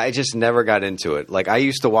 I just never got into it. Like I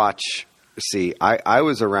used to watch. See, I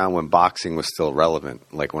was around when boxing was still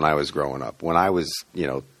relevant, like when I was growing up. When I was,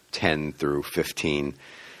 10 through 15,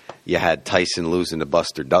 you had Tyson losing to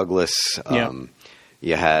Buster Douglas.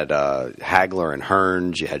 You had Hagler and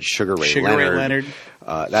Hearns. You had Sugar Ray Leonard.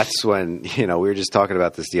 That's when, we were just talking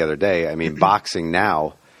about this the other day. I mean, boxing's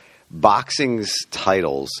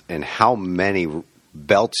titles and how many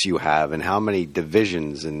belts you have and how many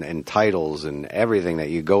divisions and titles and everything that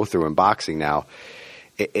you go through in boxing now,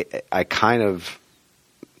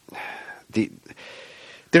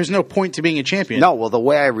 there's no point to being a champion. No, well, the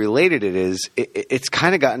way I related it is it's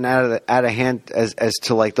kind of gotten out of hand as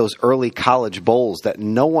to like those early college bowls that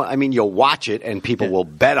no one. I mean, you'll watch it and people will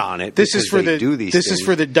bet on it. This is for the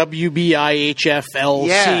WBIHFLC.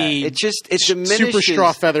 Yeah, it diminishes super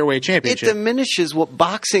straw featherweight championship. It diminishes what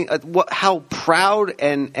boxing, how proud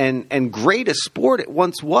and great a sport it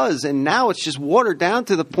once was, and now it's just watered down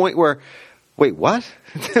to the point where. Wait, what?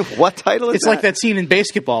 What title is that? It's like that scene in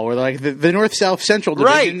basketball where like the North, South, Central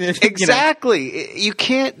division. Right, exactly. You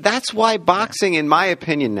can't. That's why boxing, in my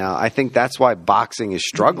opinion now, I think that's why boxing is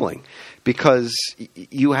struggling. Because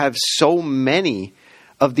you have so many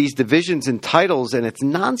of these divisions and titles, and it's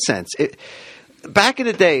nonsense. Back in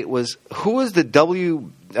the day, it was who was the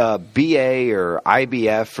WBA or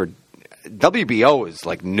IBF or WBO is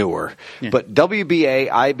like newer, but WBA,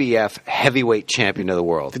 IBF heavyweight champion of the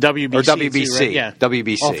world. The WBC. Or WBC. Too, right? Yeah.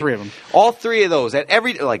 WBC. All three of them. All three of those. At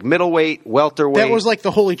every, like middleweight, welterweight. That was like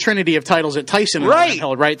the holy trinity of titles at Tyson. Right.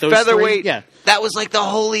 Held, right? Those featherweight. Three? Yeah. That was like the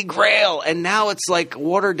holy grail. And now it's like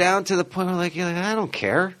watered down to the point where you're like, I don't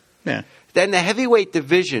care. Yeah. Then the heavyweight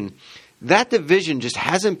division, that division just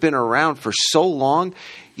hasn't been around for so long.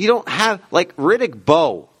 You don't have, like, Riddick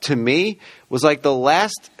Bowe, to me, was like the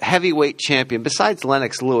last heavyweight champion, besides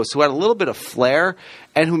Lennox Lewis, who had a little bit of flair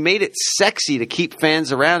and who made it sexy to keep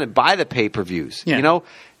fans around and buy the pay-per-views. Yeah.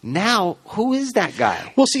 Now, who is that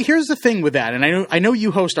guy? Well, see, here's the thing with that, and I know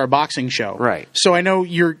you host our boxing show. Right. So I know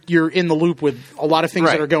you're in the loop with a lot of things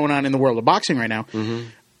that are going on in the world of boxing right now. Mm-hmm.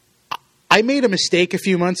 I made a mistake a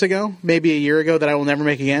few months ago, maybe a year ago, that I will never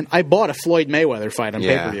make again. I bought a Floyd Mayweather fight on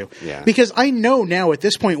pay-per-view. Yeah. Because I know now at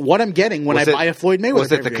this point what I'm getting when I buy a Floyd Mayweather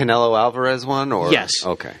Was it pay-per-view. the Canelo Alvarez one? Or? Yes.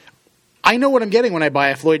 Okay. I know what I'm getting when I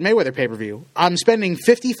buy a Floyd Mayweather pay-per-view. I'm spending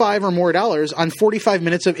 $55 or more on 45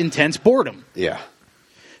 minutes of intense boredom. Yeah.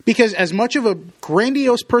 Because as much of a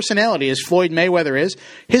grandiose personality as Floyd Mayweather is,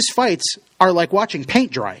 his fights are like watching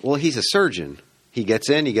paint dry. Well, he's a surgeon. He gets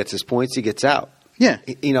in, he gets his points, he gets out. Yeah.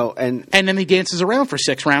 And then he dances around for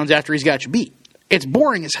 6 rounds after he's got you beat. It's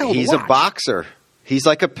boring as hell to watch. He's a boxer. He's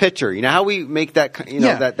like a pitcher. You know how we make that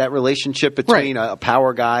that relationship between a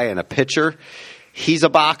power guy and a pitcher? He's a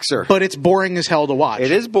boxer. But it's boring as hell to watch.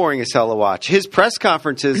 It is boring as hell to watch. His press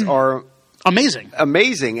conferences are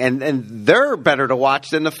amazing. And they're better to watch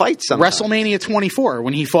than the fights sometimes. WrestleMania 24,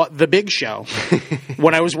 when he fought The Big Show,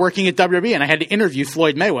 when I was working at WWE and I had to interview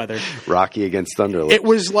Floyd Mayweather. Rocky against Thunderlips. It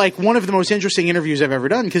was like one of the most interesting interviews I've ever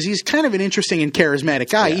done because he's kind of an interesting and charismatic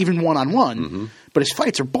guy, even one-on-one, but his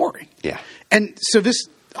fights are boring. Yeah. And so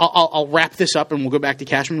I'll wrap this up and we'll go back to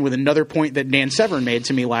Cashman with another point that Dan Severn made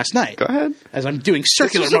to me last night. Go ahead. As I'm doing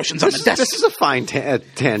circular motions on the desk. This is a fine tangent.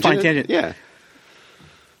 Fine tangent. Yeah.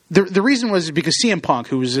 The reason was because CM Punk,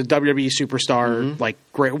 who was a WWE superstar, like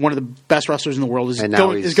great, one of the best wrestlers in the world, is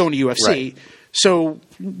going to UFC. Right. So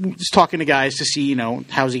he's talking to guys to see,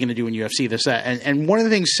 how's he going to do in UFC, this, that. And one of the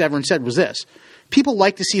things Severn said was this. People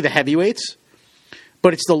like to see the heavyweights,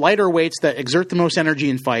 but it's the lighter weights that exert the most energy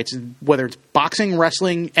in fights, whether it's boxing,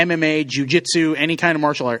 wrestling, MMA, jiu-jitsu, any kind of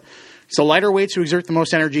martial art. It's the lighter weights who exert the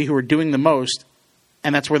most energy, who are doing the most,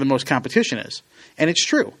 and that's where the most competition is. And it's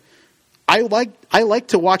true. I like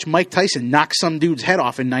to watch Mike Tyson knock some dude's head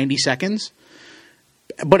off in 90 seconds.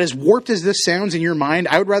 But as warped as this sounds in your mind,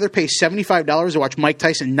 I would rather pay $75 to watch Mike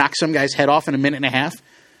Tyson knock some guy's head off in a minute and a half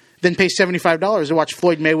than pay $75 to watch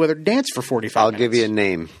Floyd Mayweather dance for 45 minutes. I'll give you a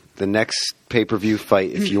name. The next pay-per-view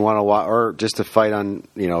fight, if you want to watch, or just a fight on,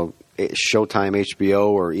 Showtime,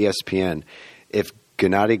 HBO, or ESPN, if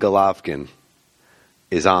Gennady Golovkin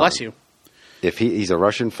is on. Bless you. If he's a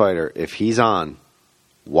Russian fighter, if he's on,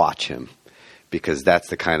 watch him. Because that's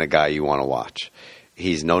the kind of guy you want to watch.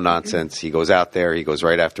 He's no nonsense. He goes out there. He goes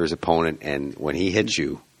right after his opponent. And when he hits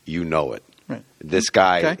you, you know it. Right. This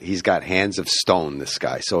guy, He's got hands of stone, this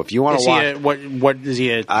guy. So if you want to watch... What is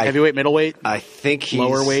he, a heavyweight, middleweight? I think he's...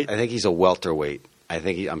 Lower weight? I think he's a welterweight.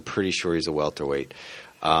 I'm pretty sure he's a welterweight.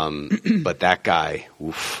 But that guy,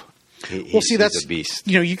 oof... He's a beast.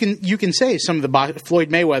 You can say some of the Floyd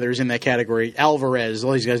Mayweathers in that category, Alvarez,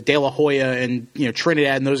 all these guys, De La Hoya, and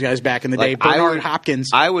Trinidad and those guys back in the day, Bernard Hopkins.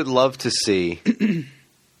 I would love to see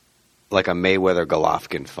like a Mayweather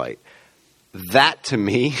Golovkin fight. That to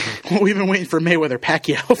me, we've been waiting for Mayweather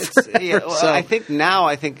Pacquiao forever.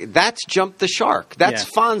 I think that's jumped the shark. That's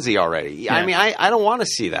Fonzie already. Yeah. I mean, I don't want to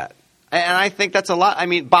see that. And I think that's a lot. I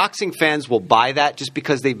mean, boxing fans will buy that just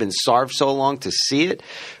because they've been starved so long to see it.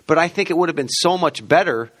 But I think it would have been so much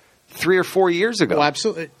better 3 or 4 years ago. Well,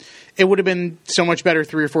 absolutely. It would have been so much better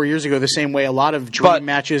 3 or 4 years ago, the same way a lot of dream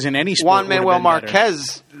matches in any sport Juan Manuel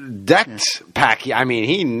Marquez decked Pacquiao. I mean,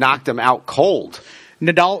 he knocked him out cold.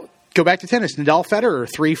 Nadal... Go back to tennis. Nadal Federer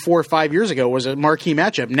 3, 4, 5 years ago was a marquee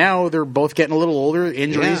matchup. Now they're both getting a little older.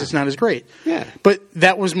 Injuries, It's not as great. Yeah. But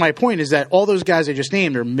that was my point, is that all those guys I just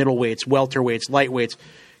named are middleweights, welterweights, lightweights.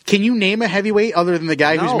 Can you name a heavyweight other than the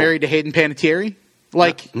guy who's married to Hayden Panettiere?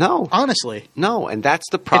 No. Honestly. No, and that's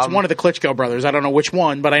the problem. It's one of the Klitschko brothers. I don't know which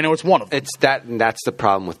one, but I know it's one of them. It's that, and that's the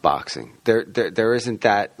problem with boxing. There isn't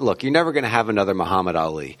that. Look, you're never going to have another Muhammad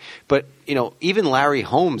Ali, but even Larry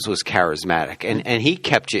Holmes was charismatic, and he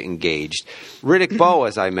kept you engaged. Riddick Bowe,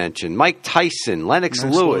 as I mentioned, Mike Tyson, Lennox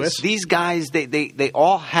Lewis. These guys, they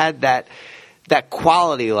all had that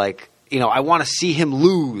quality. Like, I want to see him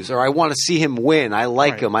lose, or I want to see him win. I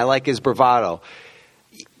like him. I like his bravado.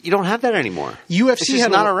 You don't have that anymore. UFC had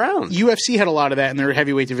not around. UFC had a lot of that in their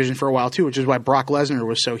heavyweight division for a while too, which is why Brock Lesnar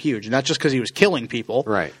was so huge. Not just because he was killing people,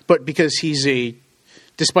 right? But because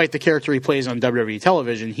despite the character he plays on WWE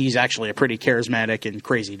television, he's actually a pretty charismatic and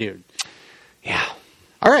crazy dude. Yeah.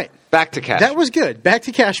 All right. Back to Cashman. That was good. Back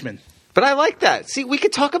to Cashman. But I like that. See, we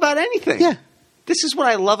could talk about anything. Yeah. This is what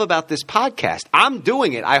I love about this podcast. I'm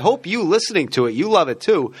doing it. I hope you listening to it, you love it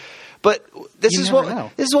too. But this is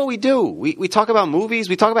what we do. We talk about movies.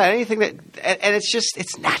 We talk about anything and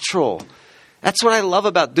it's natural. That's what I love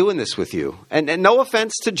about doing this with you. And no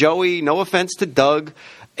offense to Joey, no offense to Doug.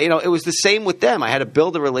 It was the same with them. I had to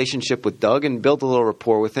build a relationship with Doug and build a little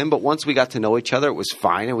rapport with him. But once we got to know each other, it was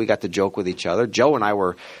fine, and we got to joke with each other. Joe and I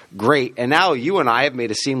were great, and now you and I have made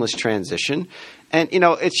a seamless transition. And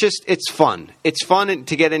it's fun. It's fun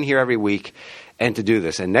to get in here every week and to do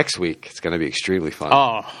this. And next week it's going to be extremely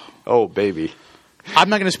fun. Oh, baby. I'm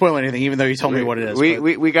not going to spoil anything, even though you told me what it is.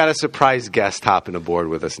 We got a surprise guest hopping aboard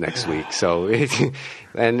with us next week. So, I'll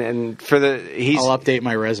update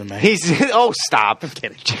my resume. Stop! I'm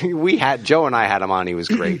kidding. Joe and I had him on. He was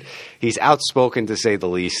great. He's outspoken to say the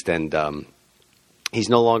least, and he's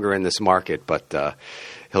no longer in this market, but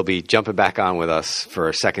he'll be jumping back on with us for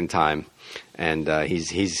a second time. And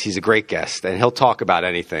he's a great guest, and he'll talk about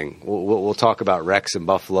anything. We'll talk about Rex and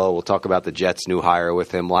Buffalo. We'll talk about the Jets' new hire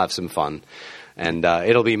with him. We'll have some fun. And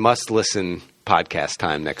it'll be must-listen podcast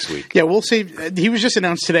time next week. Yeah, we'll save. He was just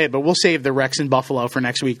announced today, but we'll save the Rex in Buffalo for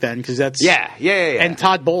next week then, because that's yeah. And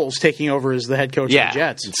Todd Bowles taking over as the head coach of the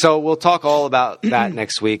Jets. So we'll talk all about that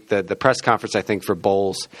next week. The press conference, I think, for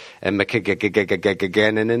Bowles and their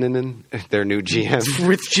new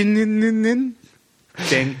GM.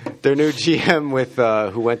 Ding. Their new GM with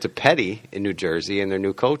who went to Petty in New Jersey, and their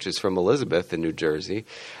new coach is from Elizabeth in New Jersey.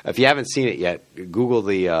 If you haven't seen it yet, Google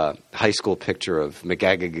the high school picture of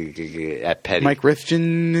McGag at Petty. Mike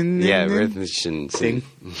Rithgen. Yeah, Rithgen.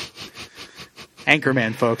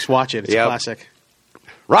 Anchorman, folks, watch it. It's a classic.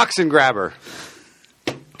 Rocks and Grabber.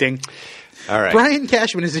 Ding. All right. Brian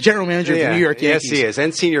Cashman is the general manager of the New York Yankees. Yes, he is,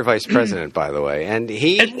 and senior vice president, by the way. And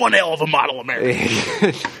one hell of a model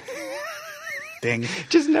American. Ding.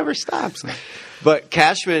 Just never stops. But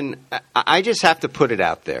Cashman, I just have to put it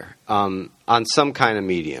out there on some kind of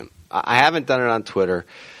medium. I haven't done it on Twitter.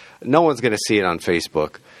 No one's going to see it on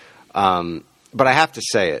Facebook. But I have to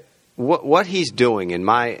say it. What he's doing, in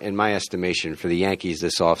my estimation, for the Yankees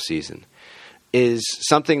this offseason is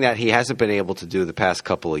something that he hasn't been able to do the past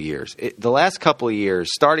couple of years. The last couple of years,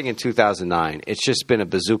 starting in 2009, it's just been a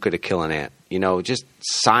bazooka to kill an ant. Just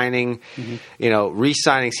signing,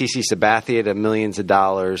 re-signing CC Sabathia to millions of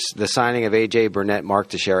dollars, the signing of A.J. Burnett, Mark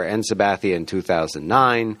Teixeira, and Sabathia in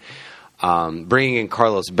 2009, bringing in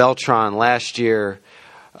Carlos Beltran last year.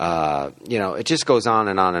 It just goes on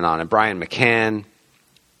and on and on. And Brian McCann.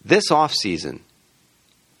 This offseason,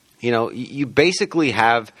 you basically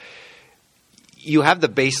have the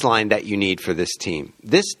baseline that you need for this team.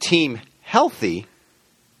 This team, healthy,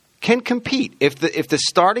 can compete. If the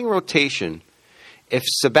starting rotation, if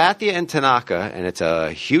Sabathia and Tanaka, and it's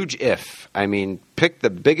a huge if, pick the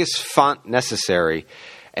biggest font necessary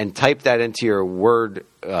and type that into your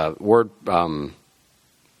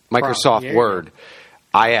Microsoft Word,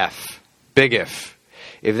 IF, big if.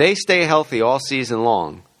 If they stay healthy all season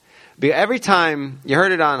long, every time, you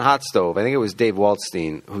heard it on Hot Stove, I think it was Dave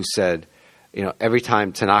Waldstein who said, every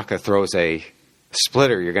time Tanaka throws a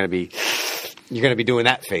splitter, you're going to be doing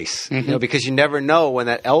that face, because you never know when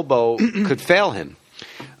that elbow could fail him.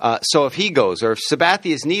 So if he goes, or if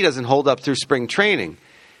Sabathia's knee doesn't hold up through spring training,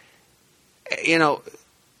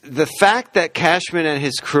 the fact that Cashman and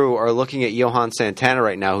his crew are looking at Johan Santana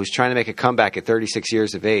right now, who's trying to make a comeback at 36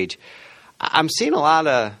 years of age, I'm seeing a lot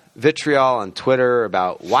of vitriol on Twitter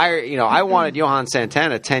about why, I wanted Johan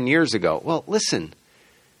Santana 10 years ago. Well, listen.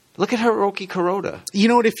 Look at Hiroki Kuroda. You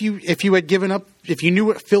know what? If you had given up, if you knew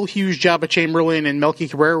what Phil Hughes, Jabba Chamberlain, and Melky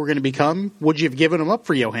Cabrera were going to become, would you have given them up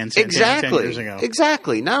for Johan Santana 10 years ago?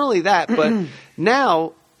 Exactly. Not only that, but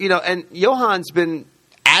now, and Johan's been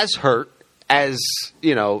as hurt as,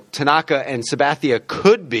 Tanaka and Sabathia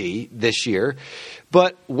could be this year.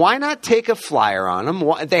 But why not take a flyer on him?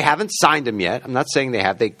 They haven't signed him yet. I'm not saying they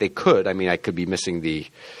have. They could. I could be missing the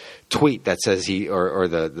tweet that says he or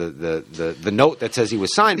the note that says he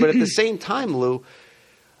was signed. But at the same time, Lou,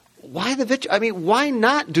 why why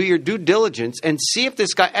not do your due diligence and see if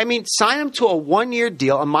this guy? Sign him to a 1-year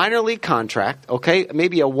deal, a minor league contract. Okay,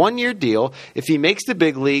 maybe a 1-year deal. If he makes the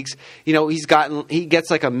big leagues, he gets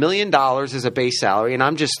like $1 million as a base salary. And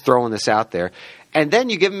I'm just throwing this out there. And then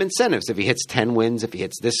you give him incentives. If he hits 10 wins, if he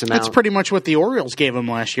hits this amount. That's pretty much what the Orioles gave him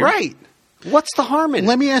last year. Right. What's the harm in it?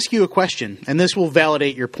 Let me ask you a question, and this will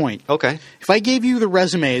validate your point. Okay. If I gave you the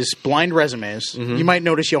resumes, blind resumes, you might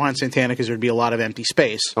notice Johan Santana because there would be a lot of empty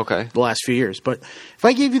space the last few years. But if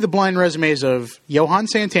I gave you the blind resumes of Johan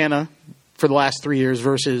Santana for the last 3 years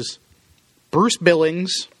versus Bruce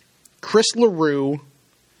Billings, Chris LaRue,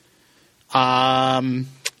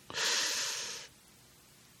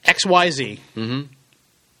 XYZ.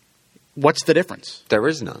 What's the difference? There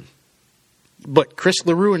is none. But Chris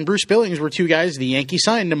LaRue and Bruce Billings were two guys the Yankees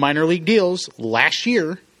signed to minor league deals last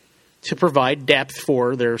year to provide depth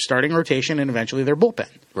for their starting rotation and eventually their bullpen.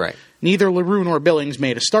 Right. Neither LaRue nor Billings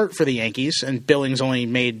made a start for the Yankees, and Billings only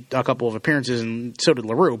made a couple of appearances, and so did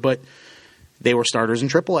LaRue. But they were starters in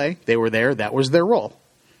AAA. They were there. That was their role.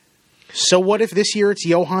 So what if this year it's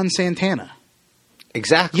Johan Santana?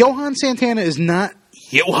 Exactly. Johan Santana is not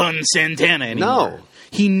Johan Santana anymore. No.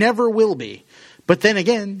 He never will be. But then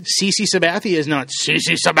again, CC Sabathia is not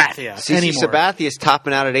CC Sabathia anymore. CC Sabathia is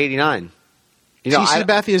topping out at 89. CC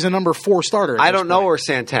Sabathia is a number 4 starter. I don't know where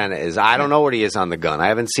Santana is. I don't know what he is on the gun. I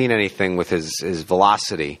haven't seen anything with his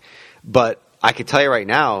velocity. But I can tell you right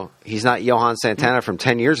now, he's not Johan Santana from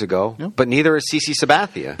 10 years ago, but neither is CC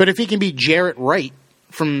Sabathia. But if he can be Jarrett Wright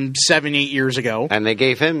from 7-8 years ago. And they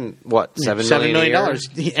gave him, what, $7 million?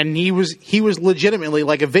 And he was legitimately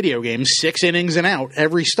like a video game, 6 innings and out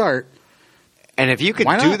every start. And if you could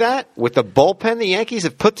do that with the bullpen the Yankees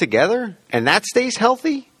have put together, and that stays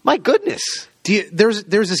healthy, my goodness. There's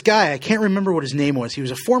this guy, I can't remember what his name was. He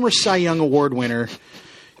was a former Cy Young Award winner.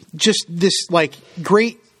 Just this like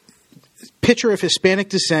great pitcher of Hispanic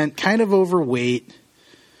descent, kind of overweight.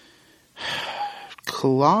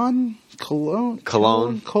 Cologne. It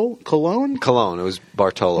was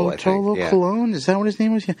Bartolo, I think. Yeah. Colon? Is that what his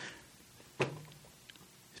name was? Yeah.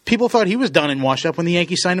 People thought he was done and washed up when the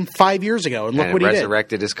Yankees signed him 5 years ago, and look what he did.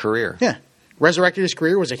 Resurrected his career. Yeah. Resurrected his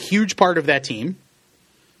career, was a huge part of that team.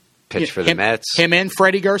 Pitched for the Mets. Him and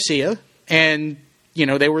Freddie Garcia. And,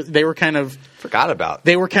 they were kind of... Forgot about.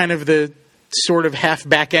 They were kind of the sort of half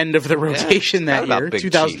back end of the rotation that year.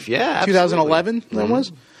 Big Chief. Yeah, 2011, that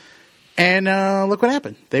was. And look what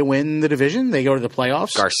happened. They win the division. They go to the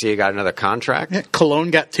playoffs. Garcia got another contract. Yeah,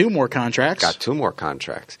 Cologne got 2 more contracts.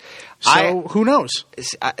 So who knows?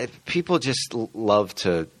 People just love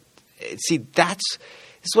to see. This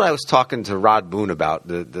is what I was talking to Rod Boone about,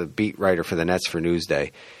 the beat writer for the Nets for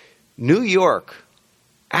Newsday. New York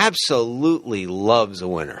absolutely loves a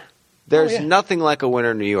winner. There's nothing like a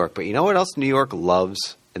winner in New York. But you know what else New York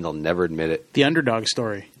loves, and they'll never admit it? The underdog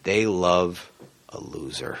story. They love a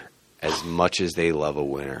loser as much as they love a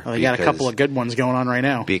winner. Well, they got a couple of good ones going on right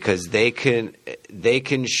now. Because they can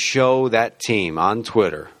show that team on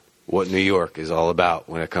Twitter what New York is all about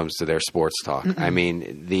when it comes to their sports talk. I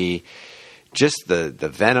mean, the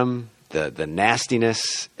venom, the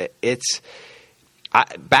nastiness.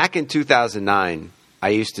 Back in 2009, I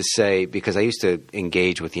used to say, because I used to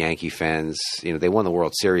engage with Yankee fans. They won the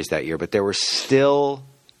World Series that year, but there were still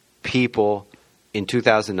people in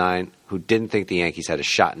 2009 who didn't think the Yankees had a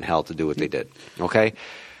shot in hell to do what they did. Okay?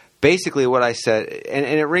 Basically what I said, and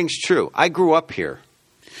it rings true. I grew up here.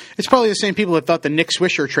 It's probably the same people that thought the Nick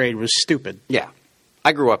Swisher trade was stupid. Yeah.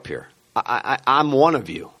 I grew up here. I'm one of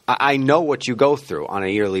you. I know what you go through on a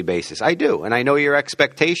yearly basis. I do. And I know your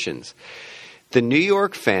expectations. The New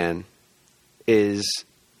York fan is,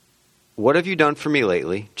 what have you done for me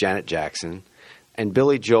lately, Janet Jackson, and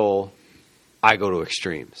Billy Joel, I go to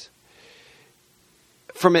extremes.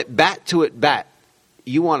 From at bat to at bat,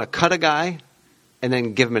 you want to cut a guy and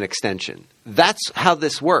then give him an extension. That's how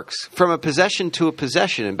this works. From a possession to a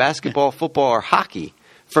possession in basketball, football, or hockey,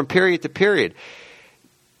 from period to period.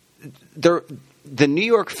 The New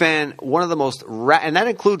York fan, one of the most and that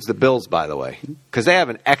includes the Bills, by the way, because they have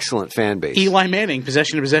an excellent fan base. Eli Manning,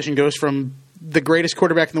 possession to possession, goes from the greatest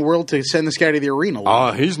quarterback in the world to send this guy to the arena.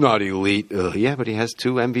 Oh, he's not elite. Yeah, but he has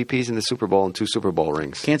 2 MVPs in the Super Bowl and 2 Super Bowl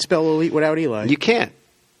rings. Can't spell elite without Eli. You can't.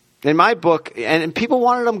 In my book, and people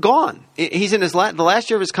wanted him gone. He's in the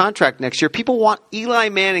last year of his contract next year. People want Eli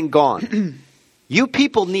Manning gone. You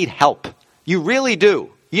people need help. You really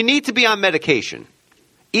do. You need to be on medication.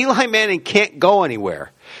 Eli Manning can't go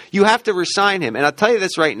anywhere. You have to resign him. And I'll tell you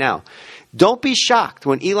this right now. Don't be shocked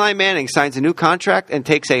when Eli Manning signs a new contract and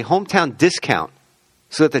takes a hometown discount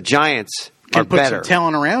so that the Giants are put better. Some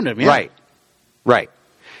talent around him. Yeah. Right.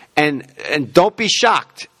 And don't be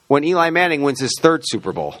shocked when Eli Manning wins his 3rd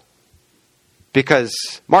Super Bowl. Because,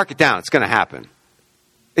 mark it down, it's going to happen.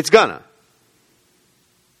 It's gonna.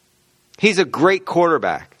 He's a great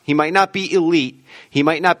quarterback. He might not be elite. He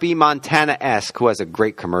might not be Montana-esque, who has a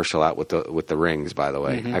great commercial out with the rings, by the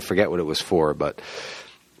way. Mm-hmm. I forget what it was for, but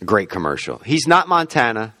great commercial. He's not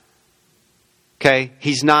Montana. Okay?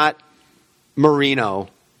 He's not Marino.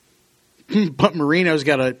 But Marino's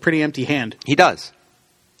got a pretty empty hand. He does.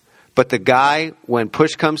 But the guy, when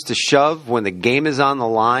push comes to shove, when the game is on the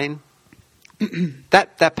line,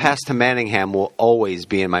 that pass to Manningham will always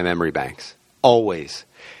be in my memory banks. Always.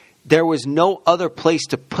 There was no other place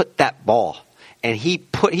to put that ball. And he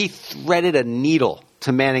threaded a needle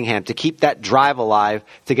to Manningham to keep that drive alive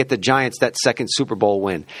to get the Giants that 2nd Super Bowl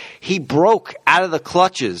win. He broke out of the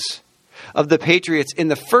clutches of the Patriots in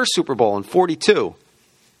the 1st Super Bowl in 42.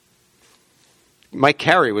 Mike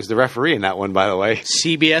Carey was the referee in that one, by the way.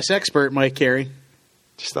 CBS expert Mike Carey.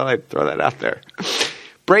 Just thought I'd throw that out there.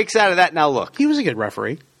 Breaks out of that. Now, look. He was a good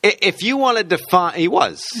referee. If you want to define... He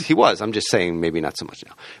was. I'm just saying maybe not so much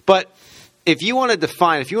now. But if you want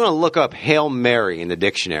to look up Hail Mary in the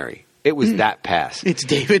dictionary, it was that pass. It's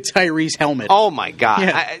David Tyree's helmet. Oh, my God.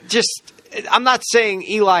 Yeah. I'm not saying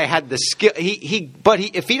Eli had the skill. But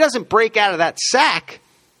if he doesn't break out of that sack...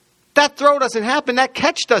 That throw doesn't happen. That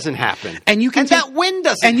catch doesn't happen. And that win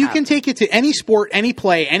doesn't happen. And you can take it to any sport, any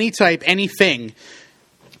play, any type, anything.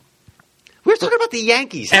 We're talking about the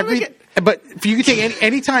Yankees. But if you can take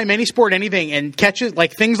any time, any sport, anything, and catch it,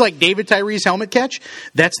 like things like David Tyree's helmet catch,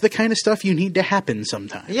 that's the kind of stuff you need to happen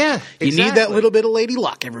sometimes. Yeah, exactly. You need that little bit of lady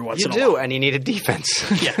luck every once in a while. You do, and you need a defense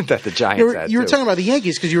that the Giants had. You were talking about the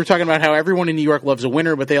Yankees because you were talking about how everyone in New York loves a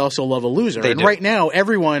winner, but they also love a loser. And right now,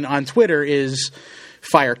 everyone on Twitter is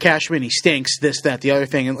fire Cashman. He stinks. This, that, the other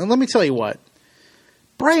thing. And let me tell you what,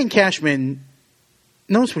 Brian Cashman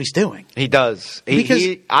knows what he's doing. He does.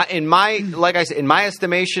 In my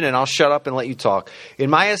estimation, and I'll shut up and let you talk. In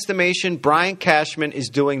my estimation, Brian Cashman is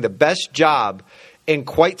doing the best job in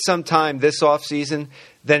quite some time this offseason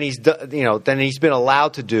than he's been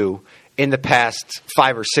allowed to do in the past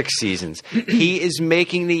 5 or 6 seasons. He is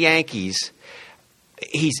making the Yankees.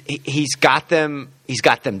 He's got them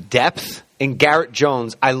depth. And Garrett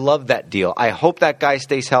Jones, I love that deal. I hope that guy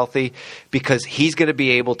stays healthy because he's going to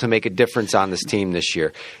be able to make a difference on this team this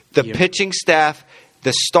year. The pitching staff,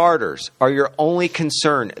 the starters are your only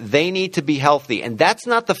concern. They need to be healthy, and that's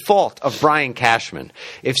not the fault of Brian Cashman.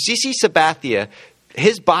 If CC Sabathia,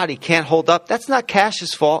 his body can't hold up, that's not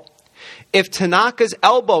Cash's fault. If Tanaka's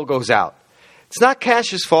elbow goes out, it's not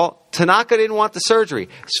Cash's fault. Tanaka didn't want the surgery.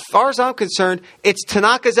 As far as I'm concerned, it's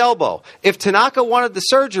Tanaka's elbow. If Tanaka wanted the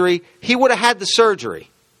surgery, he would have had the surgery.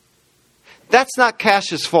 That's not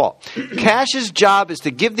Cash's fault. Cash's job is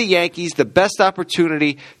to give the Yankees the best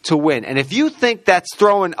opportunity to win. And if you think that's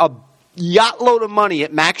throwing a yacht load of money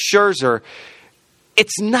at Max Scherzer,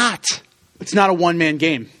 it's not. It's not a one-man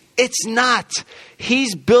game. It's not.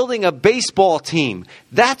 He's building a baseball team.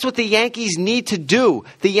 That's what the Yankees need to do.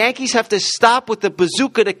 The Yankees have to stop with the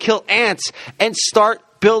bazooka to kill ants and start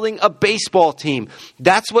building a baseball team.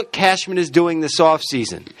 That's what Cashman is doing this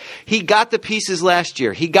offseason. He got the pieces last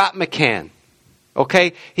year. He got McCann.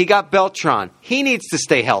 Okay? He got Beltran. He needs to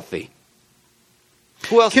stay healthy.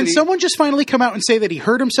 Who else? Can someone just finally come out and say that he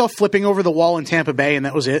hurt himself flipping over the wall in Tampa Bay and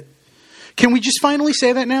that was it? Can we just finally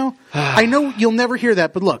say that now? I know you'll never hear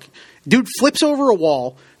that, but look, dude flips over a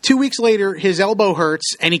wall. 2 weeks later, his elbow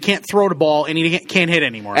hurts, and he can't throw the ball, and he can't hit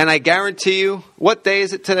anymore. And I guarantee you, what day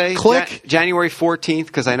is it today? Click. January 14th,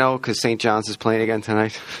 because St. John's is playing again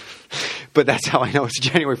tonight. But that's how I know it's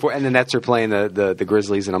January 4th. And the Nets are playing the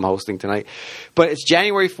Grizzlies, and I'm hosting tonight. But it's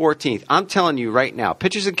January 14th. I'm telling you right now,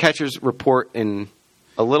 pitchers and catchers report in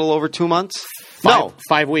a little over 2 months.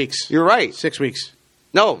 5 weeks. You're right. 6 weeks.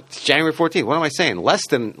 No, it's January 14th. What am I saying? Less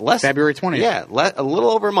February 20th. Yeah, a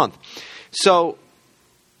little over a month. So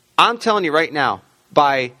I'm telling you right now,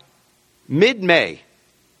 by mid-May,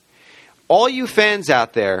 all you fans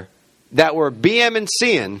out there that were BM and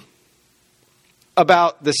C'ing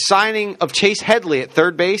about the signing of Chase Headley at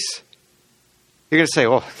third base, you're going to say,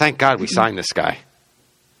 oh, thank God we signed this guy.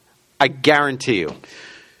 I guarantee you.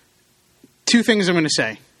 2 things I'm going to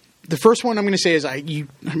say. The first one I'm going to say is you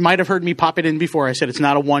might have heard me pop it in before. I said it's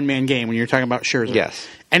not a one-man game when you're talking about Scherzer. Yes.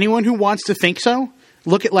 Anyone who wants to think so,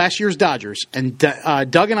 look at last year's Dodgers. And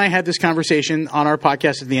Doug and I had this conversation on our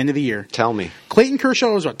podcast at the end of the year. Tell me. Clayton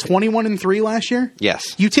Kershaw was, 21-3 last year? Yes.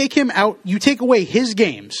 You take him out, you take away his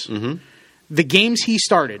games, the games he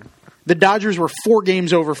started, the Dodgers were 4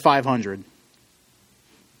 games over 500.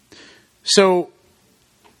 So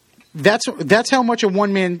that's how much a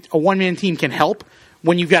one-man team can help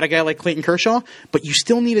when you've got a guy like Clayton Kershaw, but you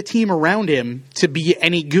still need a team around him to be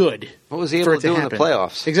any good. What was he able to do in the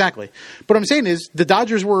playoffs? Exactly. But what I'm saying is the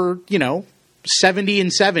Dodgers were,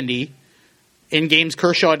 70-70 in games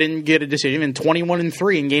Kershaw didn't get a decision, and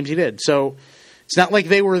 21-3 in games he did. So it's not like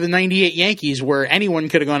they were the 98 Yankees where anyone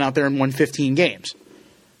could have gone out there and won 15 games.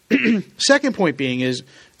 Second point being is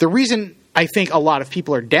the reason I think a lot of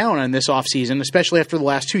people are down on this offseason, especially after the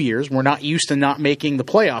last 2 years. We're not used to not making the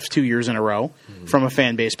playoffs 2 years in a row from a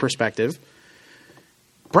fan base perspective.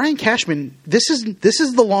 Brian Cashman, this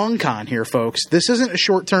is the long con here, folks. This isn't a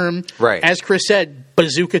short term, right, as Chris said,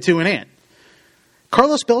 bazooka to an ant.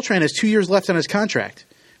 Carlos Beltran has 2 years left on his contract,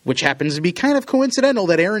 which happens to be kind of coincidental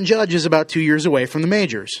that Aaron Judge is about 2 years away from the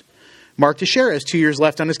majors. Mark Teixeira has 2 years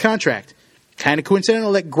left on his contract. Kind of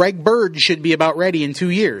coincidental that Greg Bird should be about ready in 2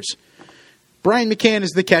 years. Brian McCann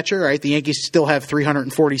is the catcher, right? The Yankees still have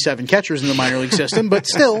 347 catchers in the minor league system, but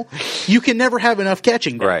still, you can never have enough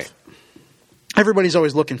catching depth. Right. Everybody's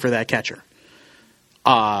always looking for that catcher.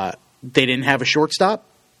 They didn't have a shortstop.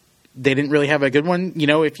 They didn't really have a good one.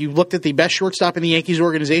 If you looked at the best shortstop in the Yankees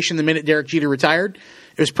organization the minute Derek Jeter retired,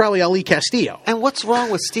 it was probably Ali Castillo. And what's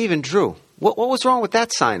wrong with Steven Drew? What was wrong with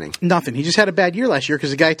that signing? Nothing. He just had a bad year last year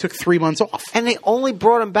because the guy took 3 months off. And they only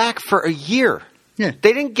brought him back for a year. Yeah.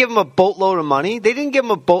 They didn't give him a boatload of money. They didn't give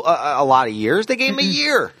him a lot of years. They gave him a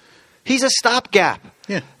year. He's a stopgap.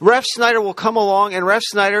 Yeah. Ref Snyder will come along, and Ref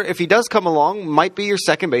Snyder, if he does come along, might be your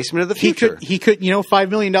second baseman of the future. He could, $5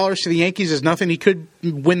 million to the Yankees is nothing. He could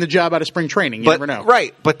win the job out of spring training. You never know.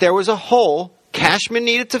 Right, but there was a hole Cashman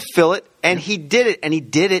needed to fill it, and he did it, and he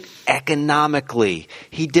did it economically.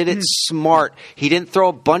 He did it smart. He didn't throw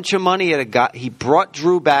a bunch of money at a guy. He brought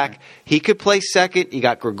Drew back. He could play second. You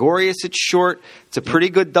got Gregorius at short. It's a pretty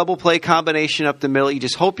good double play combination up the middle. You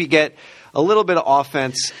just hope you get a little bit of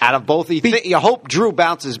offense out of both. You hope Drew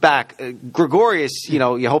bounces back. Gregorius,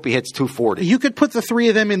 you hope he hits 240. You could put the three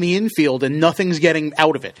of them in the infield, and nothing's getting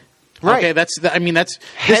out of it. Right. Okay, that's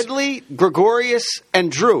Headley, Gregorius,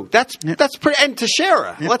 and Drew. That's pretty. And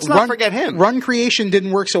Teixeira. Let's not forget him. Run creation didn't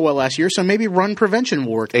work so well last year, so maybe run prevention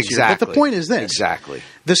will work this year. But the point is this: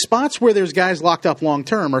 the spots where there's guys locked up long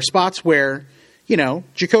term are spots where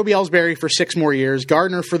Jacoby Ellsbury for 6 more years,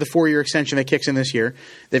 Gardner for the 4-year extension that kicks in this year.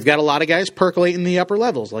 They've got a lot of guys percolating in the upper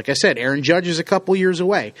levels. Like I said, Aaron Judge is a couple years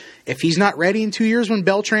away. If he's not ready in 2 years when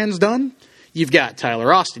Beltran's done, you've got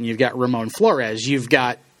Tyler Austin, you've got Ramon Flores, you've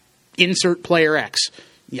got insert player X.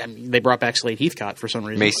 Yeah, they brought back Slade Heathcott for some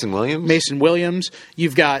reason. Mason Williams.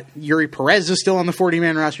 You've got Yuri Perez is still on the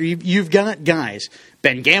 40-man roster. You've got guys.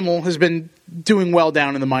 Ben Gamel has been doing well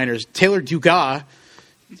down in the minors. Taylor Dugas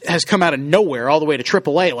has come out of nowhere all the way to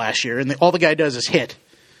AAA last year, and all the guy does is hit.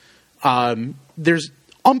 There's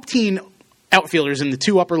umpteen outfielders in the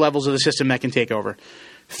 2 upper levels of the system that can take over.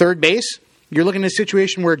 Third base, you're looking at a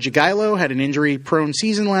situation where Jagielo had an injury-prone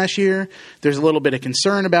season last year. There's a little bit of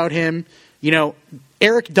concern about him.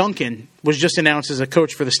 Eric Duncan was just announced as a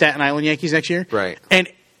coach for the Staten Island Yankees next year. Right. And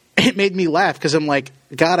it made me laugh because I'm like,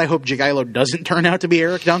 God, I hope Jagielo doesn't turn out to be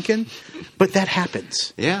Eric Duncan. But that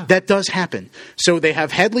happens. Yeah. That does happen. So they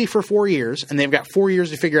have Headley for 4 years, and they've got 4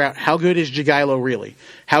 years to figure out how good is Jagielo really?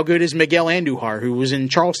 How good is Miguel Andujar, who was in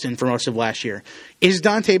Charleston for most of last year? Is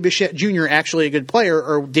Dante Bichette Jr. actually a good player,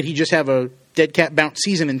 or did he just have a dead cat bounce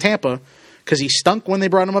season in Tampa because he stunk when they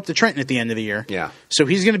brought him up to Trenton at the end of the year? Yeah. So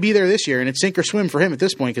he's going to be there this year, and it's sink or swim for him at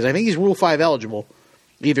this point because I think he's Rule 5 eligible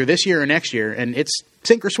either this year or next year, and it's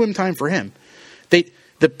sink or swim time for him.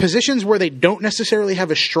 The positions where they don't necessarily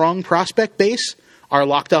have a strong prospect base are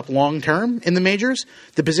locked up long-term in the majors.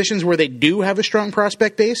 The positions where they do have a strong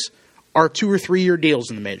prospect base are 2 or 3 year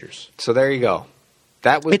deals in the majors. So there you go.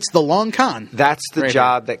 It's the long con. That's the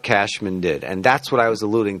job that Cashman did, and that's what I was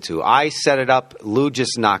alluding to. I set it up. Lou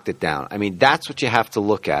just knocked it down. I mean, that's what you have to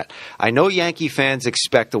look at. I know Yankee fans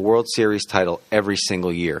expect a World Series title every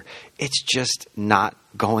single year. It's just not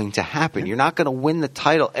going to happen. You're not going to win the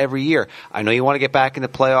title every year. I know you want to get back in the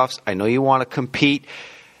playoffs. I know you want to compete.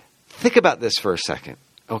 Think about this for a second,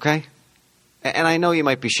 okay? And I know you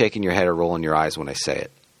might be shaking your head or rolling your eyes when I say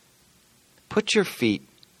it. Put your feet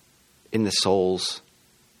in the soles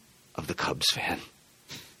of the Cubs fan.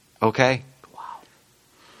 Okay? Wow.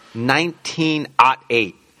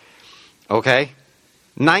 1908. Okay?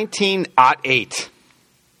 1908.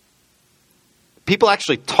 People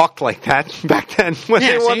actually talked like that back then when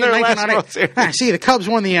they won their last World Series. See, the Cubs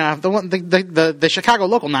won the Chicago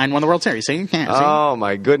Local 9 won the World Series. See? Oh,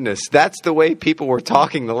 my goodness. That's the way people were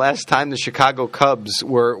talking the last time the Chicago Cubs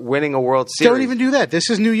were winning a World Series. Don't even do that. This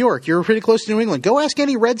is New York. You're pretty close to New England. Go ask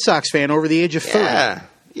any Red Sox fan over the age of 30.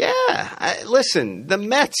 Yeah. Listen, the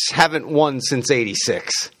Mets haven't won since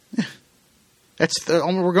 '86.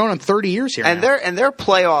 We're going on 30 years here. And now. their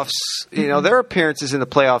playoffs, their appearances in the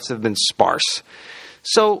playoffs have been sparse.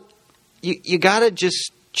 So you got to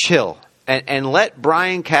just chill and let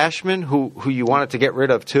Brian Cashman, who you wanted to get rid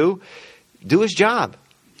of too, do his job.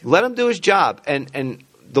 Let him do his job. And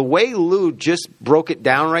the way Lou just broke it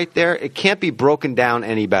down right there, it can't be broken down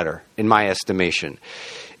any better, in my estimation.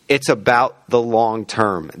 It's about the long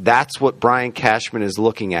term. That's what Brian Cashman is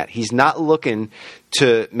looking at. He's not looking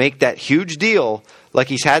to make that huge deal like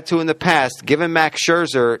he's had to in the past, giving Max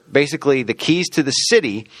Scherzer basically the keys to the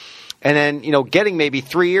city, and then getting maybe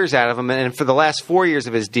 3 years out of him. And for the last 4 years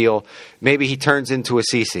of his deal, maybe he turns into a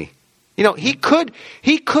CeCe.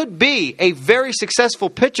 He could be a very successful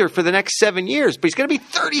pitcher for the next 7 years, but he's going to be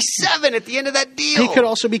 37 at the end of that deal. He could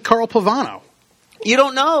also be Carl Pavano. You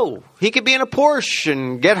don't know. He could be in a Porsche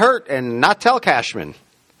and get hurt and not tell Cashman.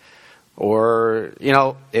 Or,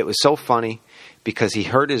 it was so funny because he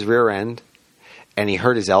hurt his rear end and he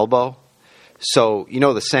hurt his elbow. So,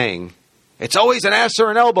 the saying, it's always an ass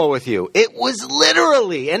or an elbow with you. It was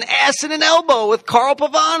literally an ass and an elbow with Carl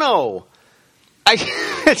Pavano.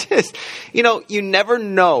 You never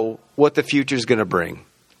know what the future's going to bring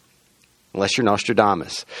unless you're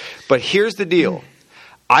Nostradamus. But here's the deal.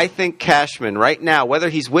 I think Cashman right now, whether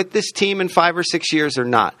he's with this team in 5 or 6 years or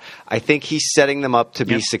not, I think he's setting them up to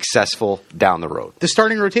be successful down the road. The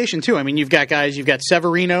starting rotation, too. I mean, you've got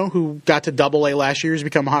Severino, who got to Double-A last year, has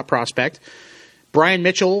become a hot prospect. Brian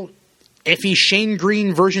Mitchell, if he's Shane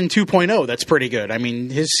Green version 2.0, that's pretty good. I mean,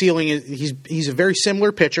 his ceiling is he's a very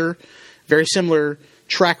similar pitcher, Very similar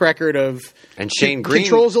track record of and Shane Green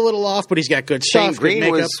controls a little off, but he's got good Shane stuff. Green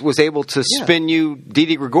was able to spin you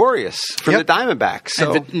Didi Gregorius from the Diamondbacks.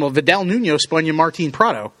 So and Vidal Nuno spun you Martin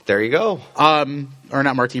Prado. There you go. Or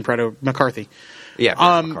not Martin Prado, McCarthy.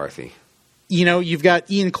 Yeah, McCarthy. You know, you've got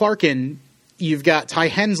Ian Clarkin, you've got Ty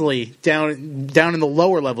Hensley down in the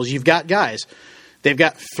lower levels. You've got guys. They've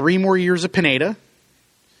got 3 more years of Pineda.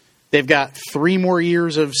 They've got 3 more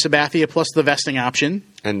years of Sabathia plus the vesting option.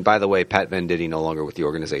 And by the way, Pat Venditti no longer with the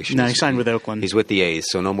organization. No, he signed with Oakland. He's with the A's,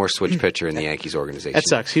 so no more switch pitcher in the Yankees organization. That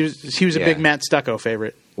sucks. He was a big Matt Stucco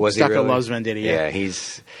favorite. Was Stucco he really? loves Venditti. Yeah,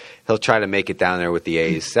 he'll try to make it down there with the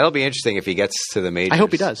A's. That'll be interesting if he gets to the majors. I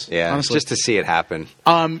hope he does. Yeah, honestly. just to see it happen.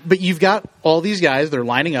 But you've got all these guys. They're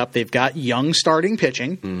lining up. They've got young starting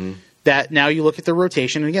pitching. Mm-hmm. That now you look at the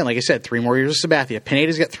rotation, and again, like I said, 3 more years of Sabathia.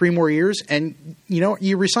 Pineda's got 3 more years, and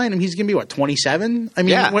you resign him, he's going to be 27? I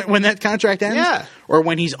mean, when that contract ends, or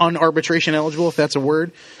when he's unarbitration eligible, if that's a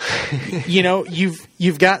word.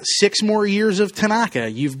 You've got 6 more years of Tanaka.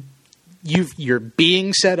 You're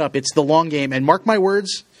being set up. It's the long game, and mark my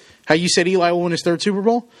words, how you said Eli will win his 3rd Super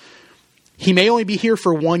Bowl. He may only be here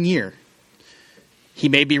for 1 year. He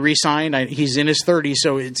may be re-signed. He's in his 30s,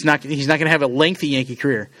 so he's not going to have a lengthy Yankee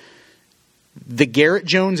career. The Garrett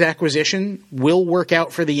Jones acquisition will work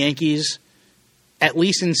out for the Yankees, at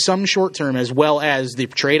least in some short term, as well as the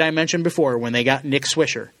trade I mentioned before when they got Nick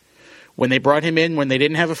Swisher. When they brought him in, when they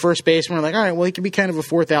didn't have a first baseman, we're like, all right, well, he could be kind of a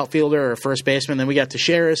 4th outfielder or a first baseman. Then we got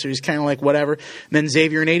Teixeira, so he's kind of like whatever. And then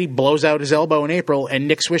Xavier Nady blows out his elbow in April, and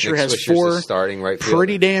Nick Swisher has 4 starting right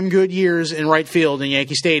pretty damn good years in right field in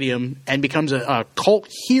Yankee Stadium and becomes a cult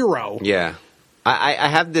hero. Yeah. I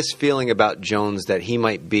have this feeling about Jones that he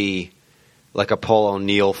might be like a Paul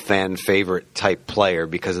O'Neill fan favorite type player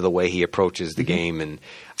because of the way he approaches the game, and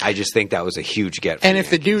I just think that was a huge get for And if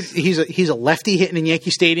the dude, he's a lefty hitting in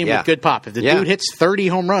Yankee Stadium with good pop. If the dude hits 30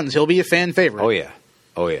 home runs, he'll be a fan favorite.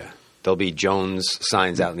 Oh yeah. There'll be Jones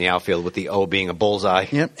signs out in the outfield with the O being a bullseye.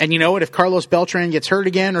 Yep. And you know what? If Carlos Beltran gets hurt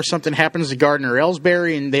again or something happens to Gardner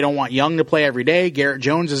Ellsbury and they don't want Young to play every day, Garrett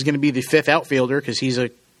Jones is going to be the 5th outfielder because he's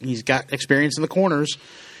got experience in the corners.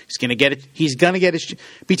 He's going to get it. He's going to get it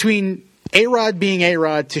between A-Rod being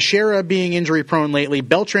A-Rod, Teixeira being injury-prone lately,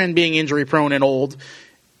 Beltran being injury-prone and old,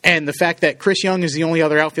 and the fact that Chris Young is the only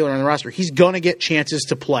other outfielder on the roster. He's going to get chances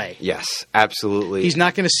to play. Yes, absolutely. He's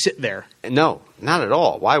not going to sit there. No, not at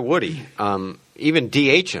all. Why would he? Even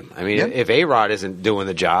DH him. I mean, if A-Rod isn't doing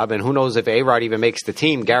the job, and who knows if A-Rod even makes the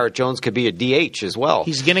team, Garrett Jones could be a DH as well.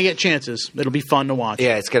 He's going to get chances. It'll be fun to watch.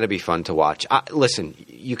 Yeah, it's going to be fun to watch. Listen,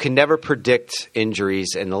 you can never predict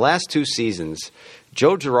injuries. In the last 2 seasons,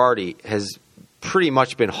 Joe Girardi has pretty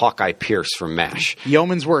much been Hawkeye Pierce from MASH.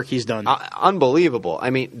 Yeoman's work he's done. Unbelievable. I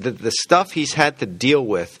mean, the stuff he's had to deal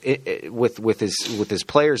with his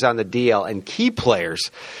players on the DL and key players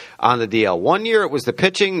on the DL. 1 year it was the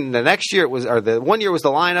pitching, the next year it was, or the 1 year was the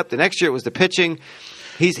lineup, the next year it was the pitching.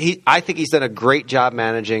 I think he's done a great job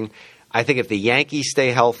managing. I think if the Yankees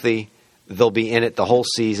stay healthy, they'll be in it the whole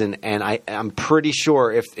season, and I'm pretty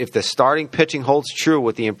sure if the starting pitching holds true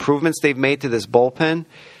with the improvements they've made to this bullpen,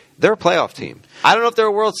 they're a playoff team. I don't know if they're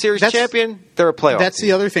a World Series champion. They're a playoff That's team.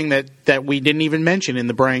 the other thing that we didn't even mention in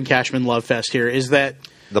the Brian Cashman love fest here is that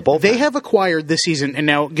the bullpen. They have acquired this season, and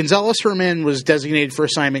now Gonzalez Herman was designated for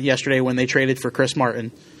assignment yesterday when they traded for Chris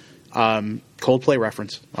Martin. Coldplay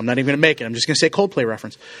reference. I'm not even going to make it. I'm just going to say Coldplay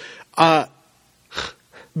reference.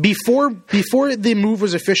 Before the move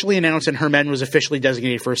was officially announced and Herman was officially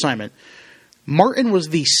designated for assignment, Martin was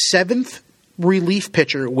the 7th relief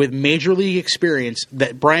pitcher with major league experience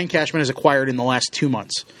that Brian Cashman has acquired in the last 2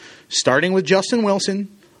 months, starting with Justin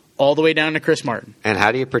Wilson all the way down to Chris Martin. And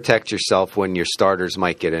how do you protect yourself when your starters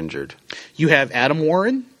might get injured? You have Adam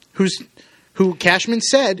Warren, who Cashman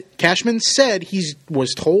said he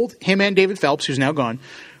was told, him and David Phelps, who's now gone,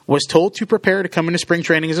 was told to prepare to come into spring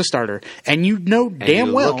training as a starter. And you know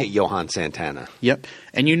damn well. Look at Johan Santana. Yep.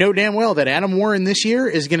 And you know damn well that Adam Warren this year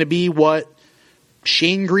is going to be what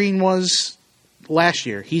Shane Green was last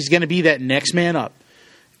year. He's going to be that next man up.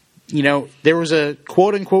 You know, there was a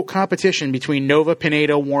quote-unquote competition between Nova,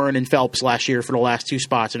 Pineda, Warren, and Phelps last year for the last 2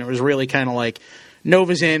 spots, and it was really kind of like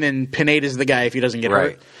Nova's in and Pineda's the guy if he doesn't get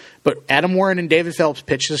hurt. But Adam Warren and David Phelps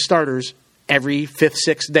pitch as starters every 5th,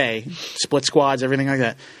 6th day, split squads, everything like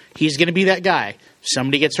that. He's going to be that guy. If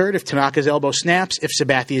somebody gets hurt, if Tanaka's elbow snaps, if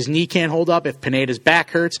Sabathia's knee can't hold up, if Pineda's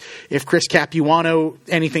back hurts, if Chris Capuano,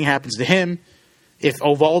 anything happens to him, if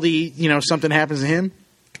Ovaldi, something happens to him,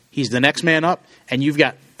 he's the next man up, and you've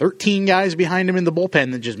got 13 guys behind him in the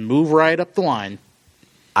bullpen that just move right up the line.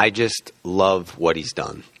 I just love what he's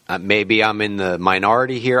done. Maybe I'm in the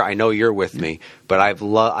minority here. I know you're with me, but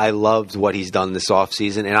I loved what he's done this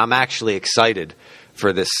offseason, and I'm actually excited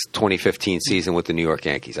for this 2015 season with the New York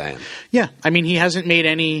Yankees. I am. Yeah, I mean, he hasn't made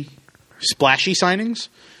any splashy signings.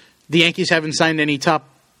 The Yankees haven't signed any top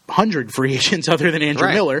 100 free agents other than Andrew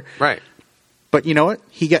Miller. Right. But you know what?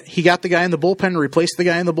 He got the guy in the bullpen to replace the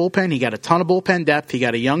guy in the bullpen. He got a ton of bullpen depth. He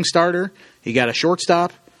got a young starter. He got a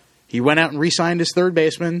shortstop. He went out and re-signed his third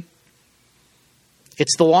baseman.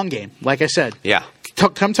 It's the long game, like I said. Yeah.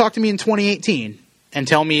 Come talk to me in 2018 and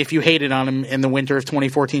tell me if you hated on him in the winter of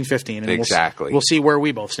 2014-15. And exactly. We'll see where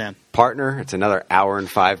we both stand. Partner, it's another hour and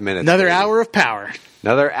 5 minutes. Another hour of power.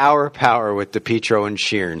 Another hour of power with DePietro and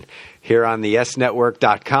Shearn here on the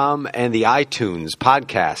YesNetwork.com and the iTunes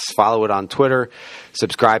podcasts. Follow it on Twitter.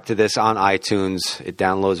 Subscribe to this on iTunes. It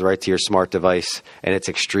downloads right to your smart device, and it's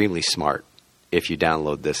extremely smart if you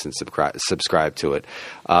download this and subscribe to it.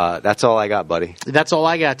 That's all I got, buddy. That's all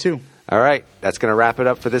I got, too. All right. That's going to wrap it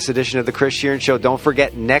up for this edition of the Chris Shearn Show. Don't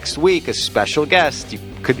forget, next week, a special guest.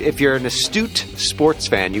 If you're an astute sports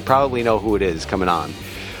fan, you probably know who it is coming on.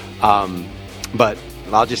 But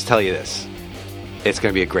I'll just tell you this. It's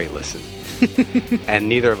going to be a great listen. And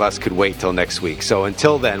neither of us could wait till next week. So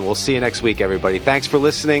until then, we'll see you next week, everybody. Thanks for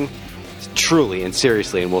listening, truly and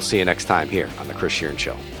seriously, and we'll see you next time here on the Chris Shearn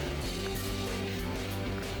Show.